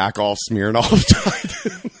midge Yakov Smirnoff.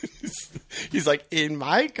 He's like, in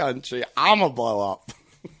my country, I'm a blow up.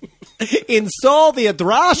 In Soviet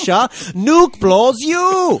Russia, nuke blows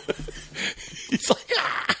you. He's like,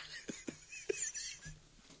 ah.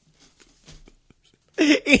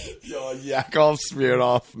 Yo, Yakov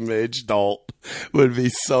Smirnoff midge dolt would be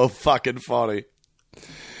so fucking funny.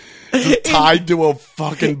 Just tied to a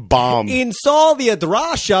fucking bomb. In Soviet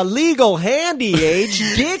Russia, legal handy age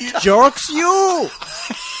dick jerks you.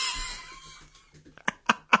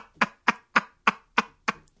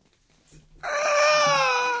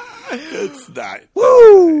 It's not.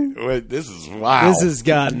 Woo! Wait, this is wow. This is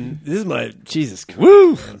my Jesus Christ.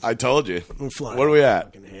 Woo! I told you. We're flying What are we at?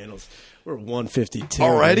 fucking handles. We're 152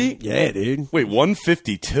 Already? Yeah, dude. Wait,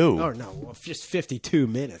 152. Oh no, well, just 52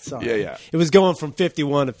 minutes. Sorry. Yeah, yeah. It was going from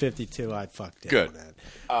 51 to 52. I fucked it. Good.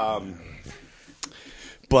 On that.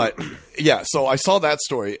 But yeah, so I saw that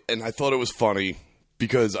story and I thought it was funny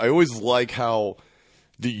because I always like how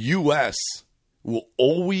the U.S. will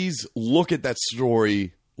always look at that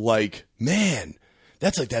story like, man,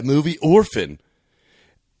 that's like that movie Orphan.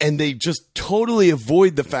 And they just totally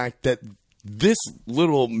avoid the fact that this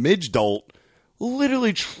little midge dolt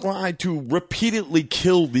literally tried to repeatedly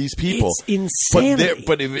kill these people. It's insanity.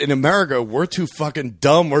 But in America, we're too fucking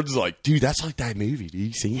dumb. We're just like, dude, that's like that movie. Do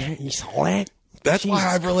you see that? You saw that? That's why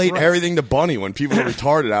I relate Christ. everything to Bunny. When people are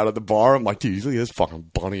retarded out at the bar, I'm like, dude, you see this fucking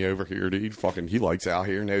Bunny over here, dude? Fucking, he likes out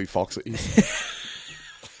here. Now he fucks it.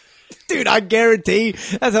 Dude, I guarantee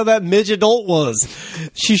that's how that midge adult was.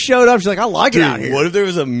 She showed up. She's like, I like it out Dude, here. what if there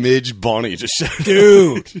was a midge Bunny just showed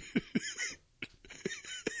Dude.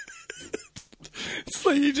 It's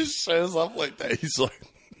like he just shows up like that. He's like,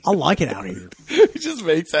 I like it out here. he just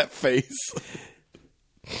makes that face.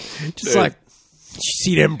 Just Dude. like, you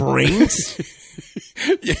see them brains?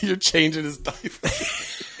 Yeah, you're changing his diaper.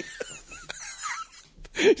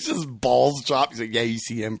 He's just balls dropped. He's like, yeah, you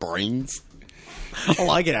see them brains? I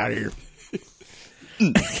like it out here.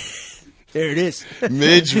 There it is.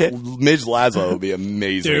 Midge Laszlo would be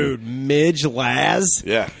amazing. Dude, Midge Laz.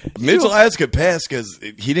 Yeah. Midge Laz could pass because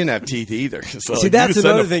he didn't have teeth either. So See, you that's could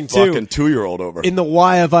send another a thing, too. fucking 2-year-old over. In the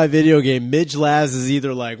YFI video game, Midge Laz is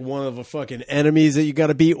either like one of the fucking enemies that you got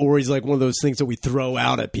to beat, or he's like one of those things that we throw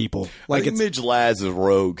out at people. I Like think it's Midge Laz is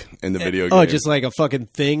rogue in the video game. oh, just like a fucking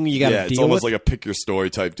thing you got to yeah, it's deal almost with. like a pick your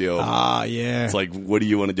story type deal. Ah, yeah. It's like, what do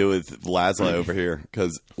you want to do with Laszlo over here?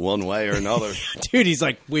 Because one way or another. Dude, he's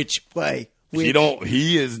like, which way?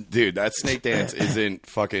 He is, dude, that snake dance isn't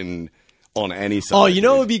fucking on any side. Oh, you know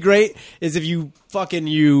what dude. would be great is if you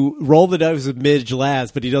roll the dice with Midge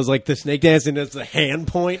Laz, but he does like the snake dance and does the hand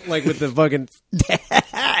point, like with the fucking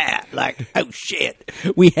like, oh shit,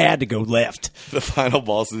 we had to go left. The final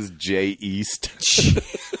boss is Jay East.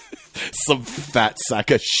 Some fat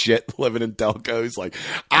sack of shit living in Delco. He's like,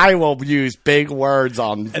 I will use big words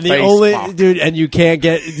on And the Facebook. only dude, and you can't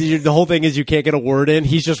get the whole thing is you can't get a word in.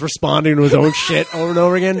 He's just responding to his own shit over and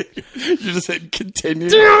over again. You just hit continue.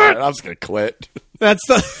 All right, I'm just gonna quit. That's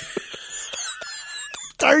the.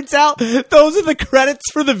 Turns out those are the credits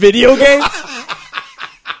for the video game,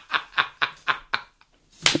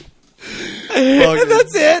 and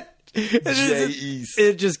that's it.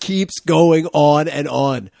 It just keeps going on and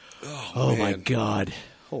on. Oh my god!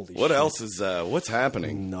 Holy What shit. else is what's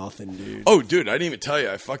happening? Nothing, dude. Oh, dude, I didn't even tell you.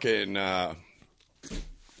 I fucking I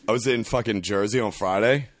was in fucking Jersey on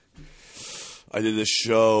Friday. I did this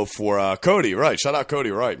show for Cody Wright. Shout out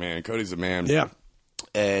Cody Wright, man. Cody's a man. Yeah.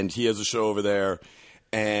 And he has a show over there.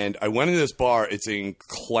 And I went into this bar. It's in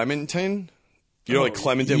Clementon. You know, like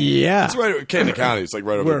Clementon? yeah. It's right over Camden County. It's like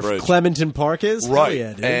right over Where the bridge. Clementon Park is? Hell Right.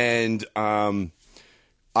 yeah, dude. And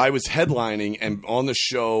I was headlining, and on the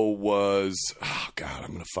show was, oh, God,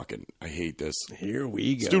 I hate this. Here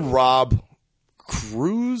we go. Dude, Rob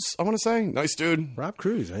Cruz, I want to say. Nice dude. Rob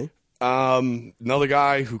Cruz, eh? Another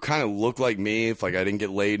guy who kind of looked like me if like I didn't get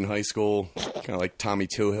laid in high school. Kind of like Tommy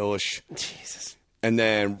Two-Hillish. Jesus. And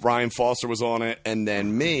then Ryan Foster was on it, and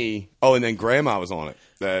then me. Oh, and then Grandma was on it.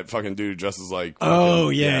 That fucking dude dresses like. Oh,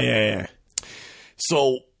 yeah.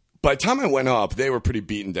 So by the time I went up, they were pretty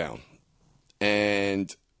beaten down, and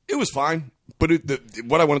it was fine. But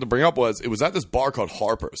what I wanted to bring up was it was at this bar called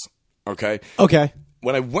Harper's. Okay. Okay.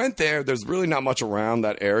 When I went there, there's really not much around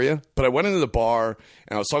that area. But I went into the bar,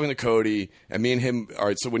 and I was talking to Cody, and me and him. All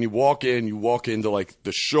right. So when you walk into like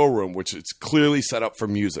the showroom, which it's clearly set up for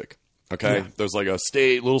music. Okay, Yeah. There's like a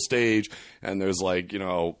little stage, and there's like,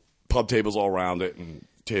 pub tables all around it and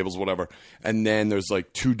tables, whatever. And then there's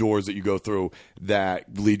like 2 doors that you go through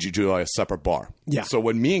that lead you to like a separate bar. Yeah. So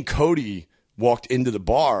when me and Cody walked into the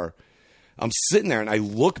bar, I'm sitting there and I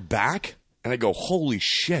look back and I go, holy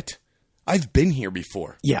shit, I've been here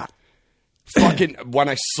before. Yeah. Fucking when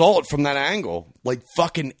I saw it from that angle, like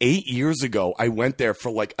fucking 8 years ago, I went there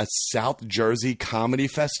for like a South Jersey comedy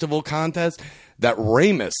festival contest that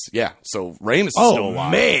Ramus, so Ramus is still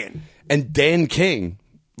alive. Man. And Dan King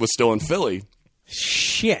was still in Philly,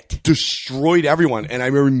 Shit. destroyed everyone. And I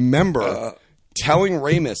remember telling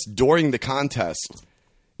Ramus during the contest,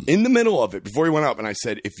 in the middle of it, before he went up, and I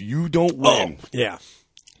said, if you don't win, Yeah.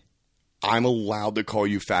 I'm allowed to call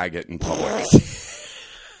you faggot in public.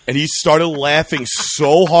 And he started laughing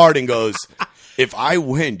so hard and goes, if I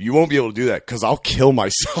win, you won't be able to do that because I'll kill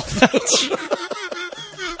myself.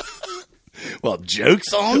 Well,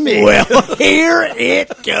 joke's on me. Well, here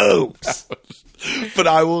it goes. But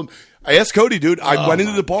I asked Cody, dude, I went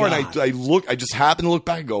into the bar God. and I just happened to look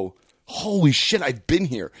back and go, holy shit, I've been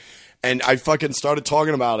here. And I fucking started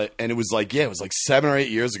talking about it. And it was like, it was like 7 or 8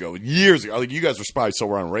 years ago. Like, you guys were probably still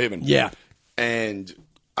around Raven. Yeah. And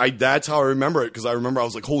that's how I remember it, because I remember I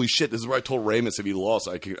was like, holy shit, this is where I told Ramus if he lost,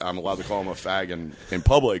 I'm allowed to call him a fag in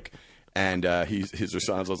public. And his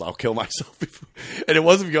response was, I'll kill myself. And it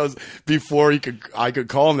wasn't because before I could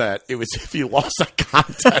call him that. It was if he lost that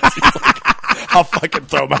contest. He's like, I'll fucking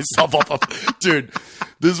throw myself off. Dude,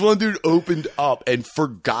 this one dude opened up and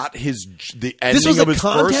forgot the ending was of a his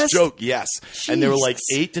contest? first joke. Yes. And they were like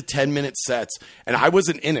Jesus. 8 to 10 minute sets. And I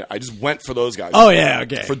wasn't in it. I just went for those guys. Oh, yeah,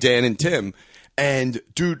 okay. For Dan and Tim. And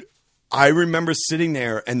dude, I remember sitting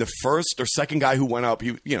there, and the first or second guy who went up,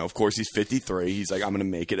 of course, he's 53. He's like, I'm going to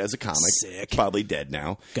make it as a comic. Sick. Probably dead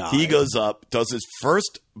now. Got He it. goes up, does his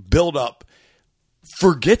first build up,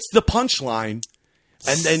 forgets the punchline,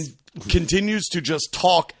 and then continues to just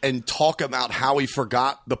talk about how he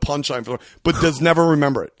forgot the punchline, but does never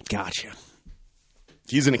remember it. Gotcha.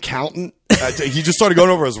 He's an accountant. He just started going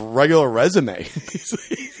over his regular resume.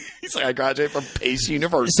 He's like, I graduated from Pace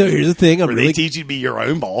University. So here's the thing. I'm where really they teach you to be your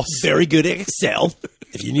own boss. very good at Excel.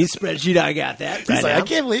 If you need a spreadsheet, I got that. He's Right like, now. I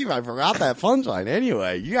can't believe I forgot that punchline.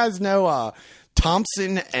 Anyway, you guys know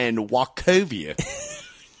Thompson and Wachovia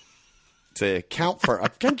to account for.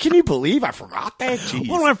 Can you believe I forgot that? Jeez.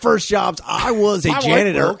 One of my first jobs, I was a My wife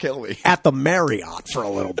janitor will kill me. at the Marriott for a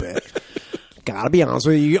little bit. Gotta be honest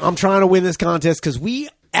with you. I'm trying to win this contest because we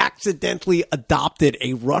accidentally adopted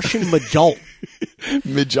a Russian Majolt.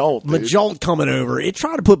 Majolt. Dude. Majolt coming over. It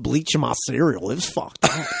tried to put bleach in my cereal. It was fucked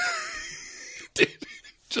up. Dude,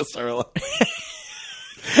 just early.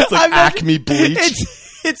 It's like Acme bleach.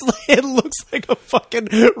 It looks like a fucking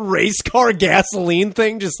race car gasoline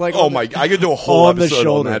thing, just like Oh my! I could do a whole on the episode on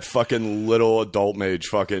shoulder. that fucking little adult mage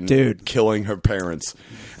fucking Dude. killing her parents,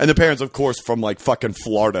 and the parents, of course, from like fucking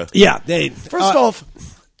Florida. Yeah, they First off,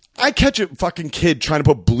 I catch a fucking kid trying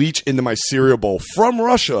to put bleach into my cereal bowl from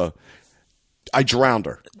Russia. I drowned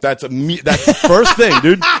her. That's first thing,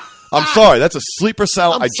 dude. I'm sorry. That's a sleeper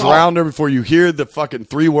cell. I sorry. drowned her before you hear the fucking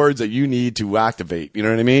 3 words that you need to activate. You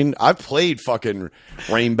know what I mean? I've played fucking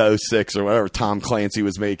Rainbow Six or whatever Tom Clancy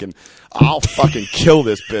was making. I'll fucking kill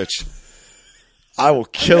this bitch. I will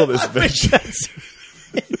kill this bitch.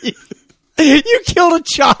 You killed a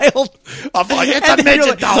child. I'm like, it's And a then you're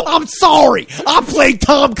midget like, doll. I'm sorry. I played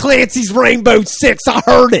Tom Clancy's Rainbow Six. I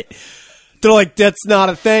heard it. They're like, that's not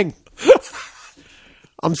a thing.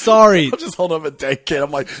 I'm sorry. I'm just holding up a dead kid.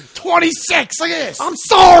 I'm like, 26. Look at this. I'm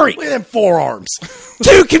sorry. Look at them forearms.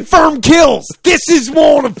 2 confirmed kills. This is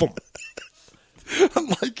one of them. I'm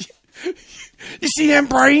like, you see them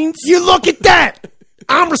brains? You look at that.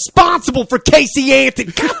 I'm responsible for Casey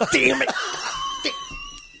Anthony. God damn it.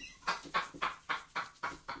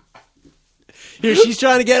 Here, she's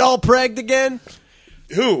trying to get all pregged again.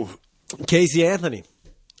 Who? Casey Anthony.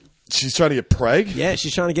 She's trying to get preg? Yeah,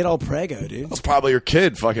 she's trying to get all preggo, dude. That's probably her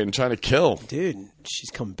kid fucking trying to kill. Dude, she's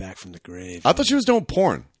coming back from the grave. I thought she was doing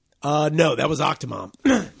porn. No, that was Octomom.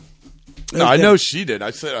 No, I know she did.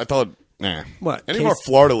 I thought, nah. What, Any Casey- of our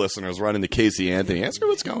Florida listeners run into Casey Anthony, ask her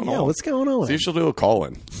what's going on. Yeah, what's going on? See if she'll do a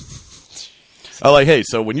call-in. I'm like, hey,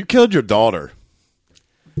 so when you killed your daughter,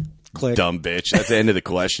 Click. dumb bitch, that's the end of the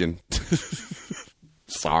question.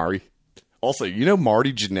 Sorry. Also, you know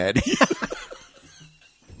Marty Jannetty?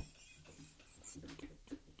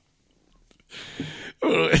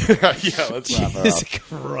 Yeah, let's wrap her Jesus up.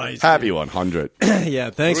 Christ. Happy 100. Yeah,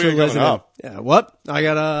 thanks What are for you going listening. up? Yeah, what? I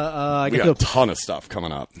got We got a ton of stuff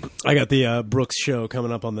coming up. I got the Brooks show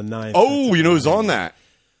coming up on the 9th. Oh, you know who's on that?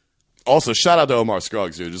 Also, shout out to Omar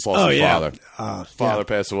Scruggs, dude. Just lost his father. Father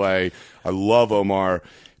passed away. I love Omar.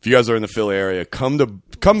 If you guys are in the Philly area, come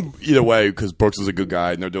either way because Brooks is a good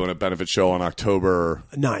guy and they're doing a benefit show on October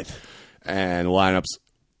 9th. and the lineup's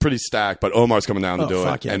pretty stacked. But Omar's coming down to do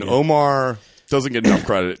fuck it, yeah, and dude. Omar doesn't get enough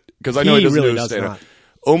credit because I know he doesn't really do does stand-up. not.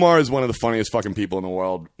 Omar is one of the funniest fucking people in the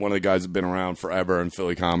world. One of the guys that's been around forever in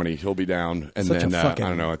Philly comedy. He'll be down, and Such then a fucking- I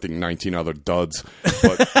don't know. I think 19 other duds.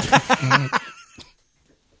 But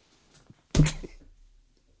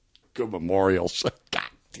good memorial. God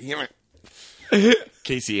damn it.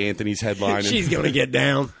 Casey Anthony's headlining. She's going to get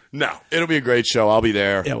down. No, it'll be a great show. I'll be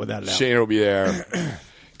there. Yeah, without a doubt. Shane will be there.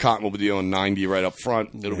 Cotton will be doing 90 right up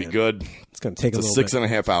front. It'll be good. It's going to take It's a a little bit.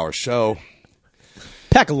 6.5 hour show.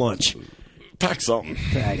 Pack a lunch. Pack something.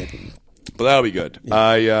 Pack it. But that'll be good.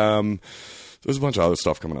 There's a bunch of other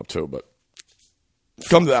stuff coming up too, but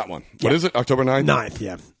come to that one. What is it? October 9th? 9th,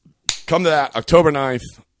 yeah. Come to that October 9th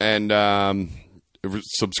and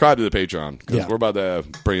subscribe to the Patreon because Yeah. we're about to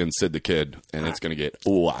bring in Sid the Kid and it's going to get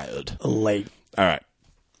wild. Late. All right.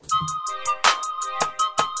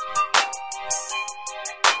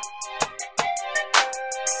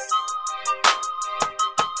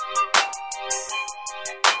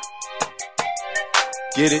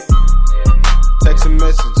 Get it? Text a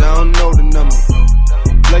message, I don't know the number.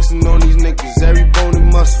 Flexing on these niggas, every bone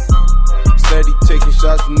and muscle. Steady taking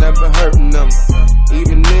shots, never hurting them.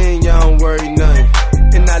 Even then, y'all don't worry nothing.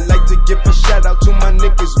 And I like to give a shout out to my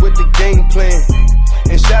niggas with the game plan.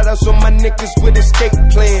 And shout outs on my niggas with escape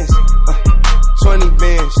plans. 20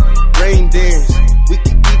 bands, rain dance. We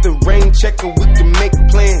can either rain check or we can make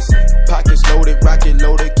plans. Pockets loaded, rocket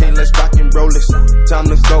loaded, can't let's rock and roll this. Time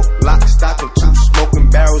to go, lock, stock, and 2 smoking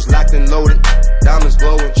barrels locked and loaded. Diamonds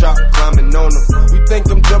glowing, chop climbing on them. You think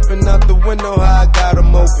I'm jumping out the window, how I got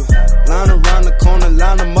them open. Line around the corner,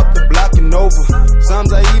 line them up the block and over.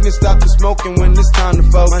 Sometimes I even stop the smoking when it's time to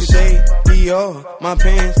focus. My shade, Dior, my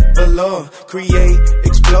pants, velour. Create,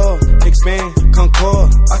 explore, expand, concord.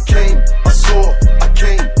 I came, I saw, I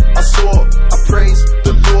came, I saw. I praise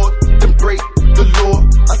the Lord, then break the law.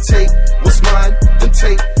 I take what's mine, then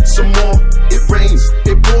take some more. It rains,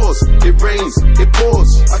 it pours, it rains, it pours.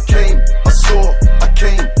 I came, I saw, I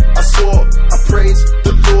came, I saw. I praise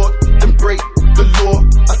the Lord, then break the law.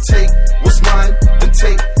 I take what's mine, then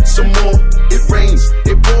take some more. It rains,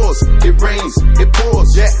 it pours, it rains, it pours.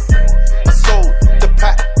 Yeah, I sold the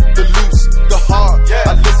pack, the loose, the hard. Yeah,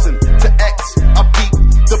 I listen to X, I beat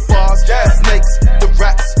the bars. Yeah.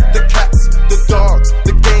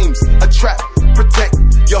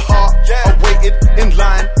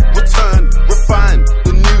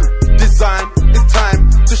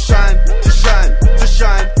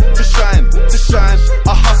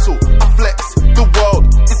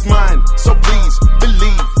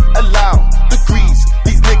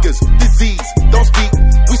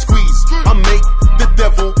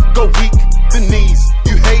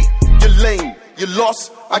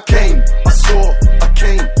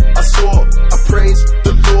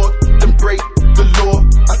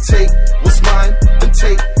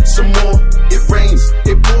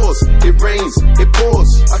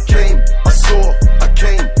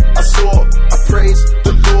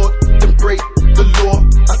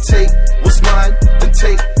 take what's mine and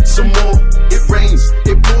take some more. It rains,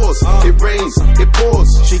 it pours, it rains, it pours.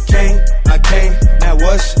 She came, I came, now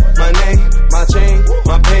what's my name? My chain,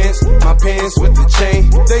 my pants with the chain.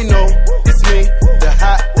 They know it's me, the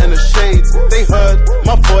hat and the shades. They heard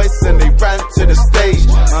my voice and they ran to the stage.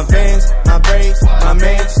 My Vans, my braids, my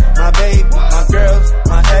mans, my babe, my girls,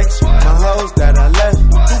 my ex, my hoes that I left.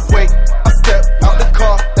 Wait, I step out the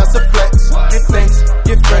car, that's a flex. Get thanks,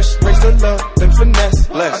 get fresh, raise the love, then finesse.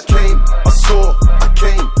 Less. I came, I saw, I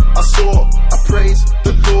came, I saw. I praise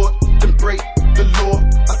the Lord, then break the law.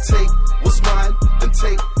 I take what's mine, then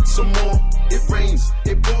take some more. It rains,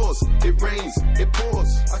 it pours, it rains, it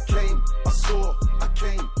pours. I came, I saw, I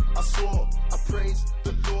came, I saw. I praise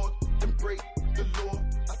the Lord, then break the law.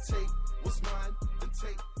 I take what's mine, then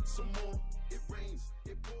take some more. It rains,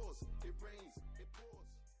 it pours, it rains, it pours.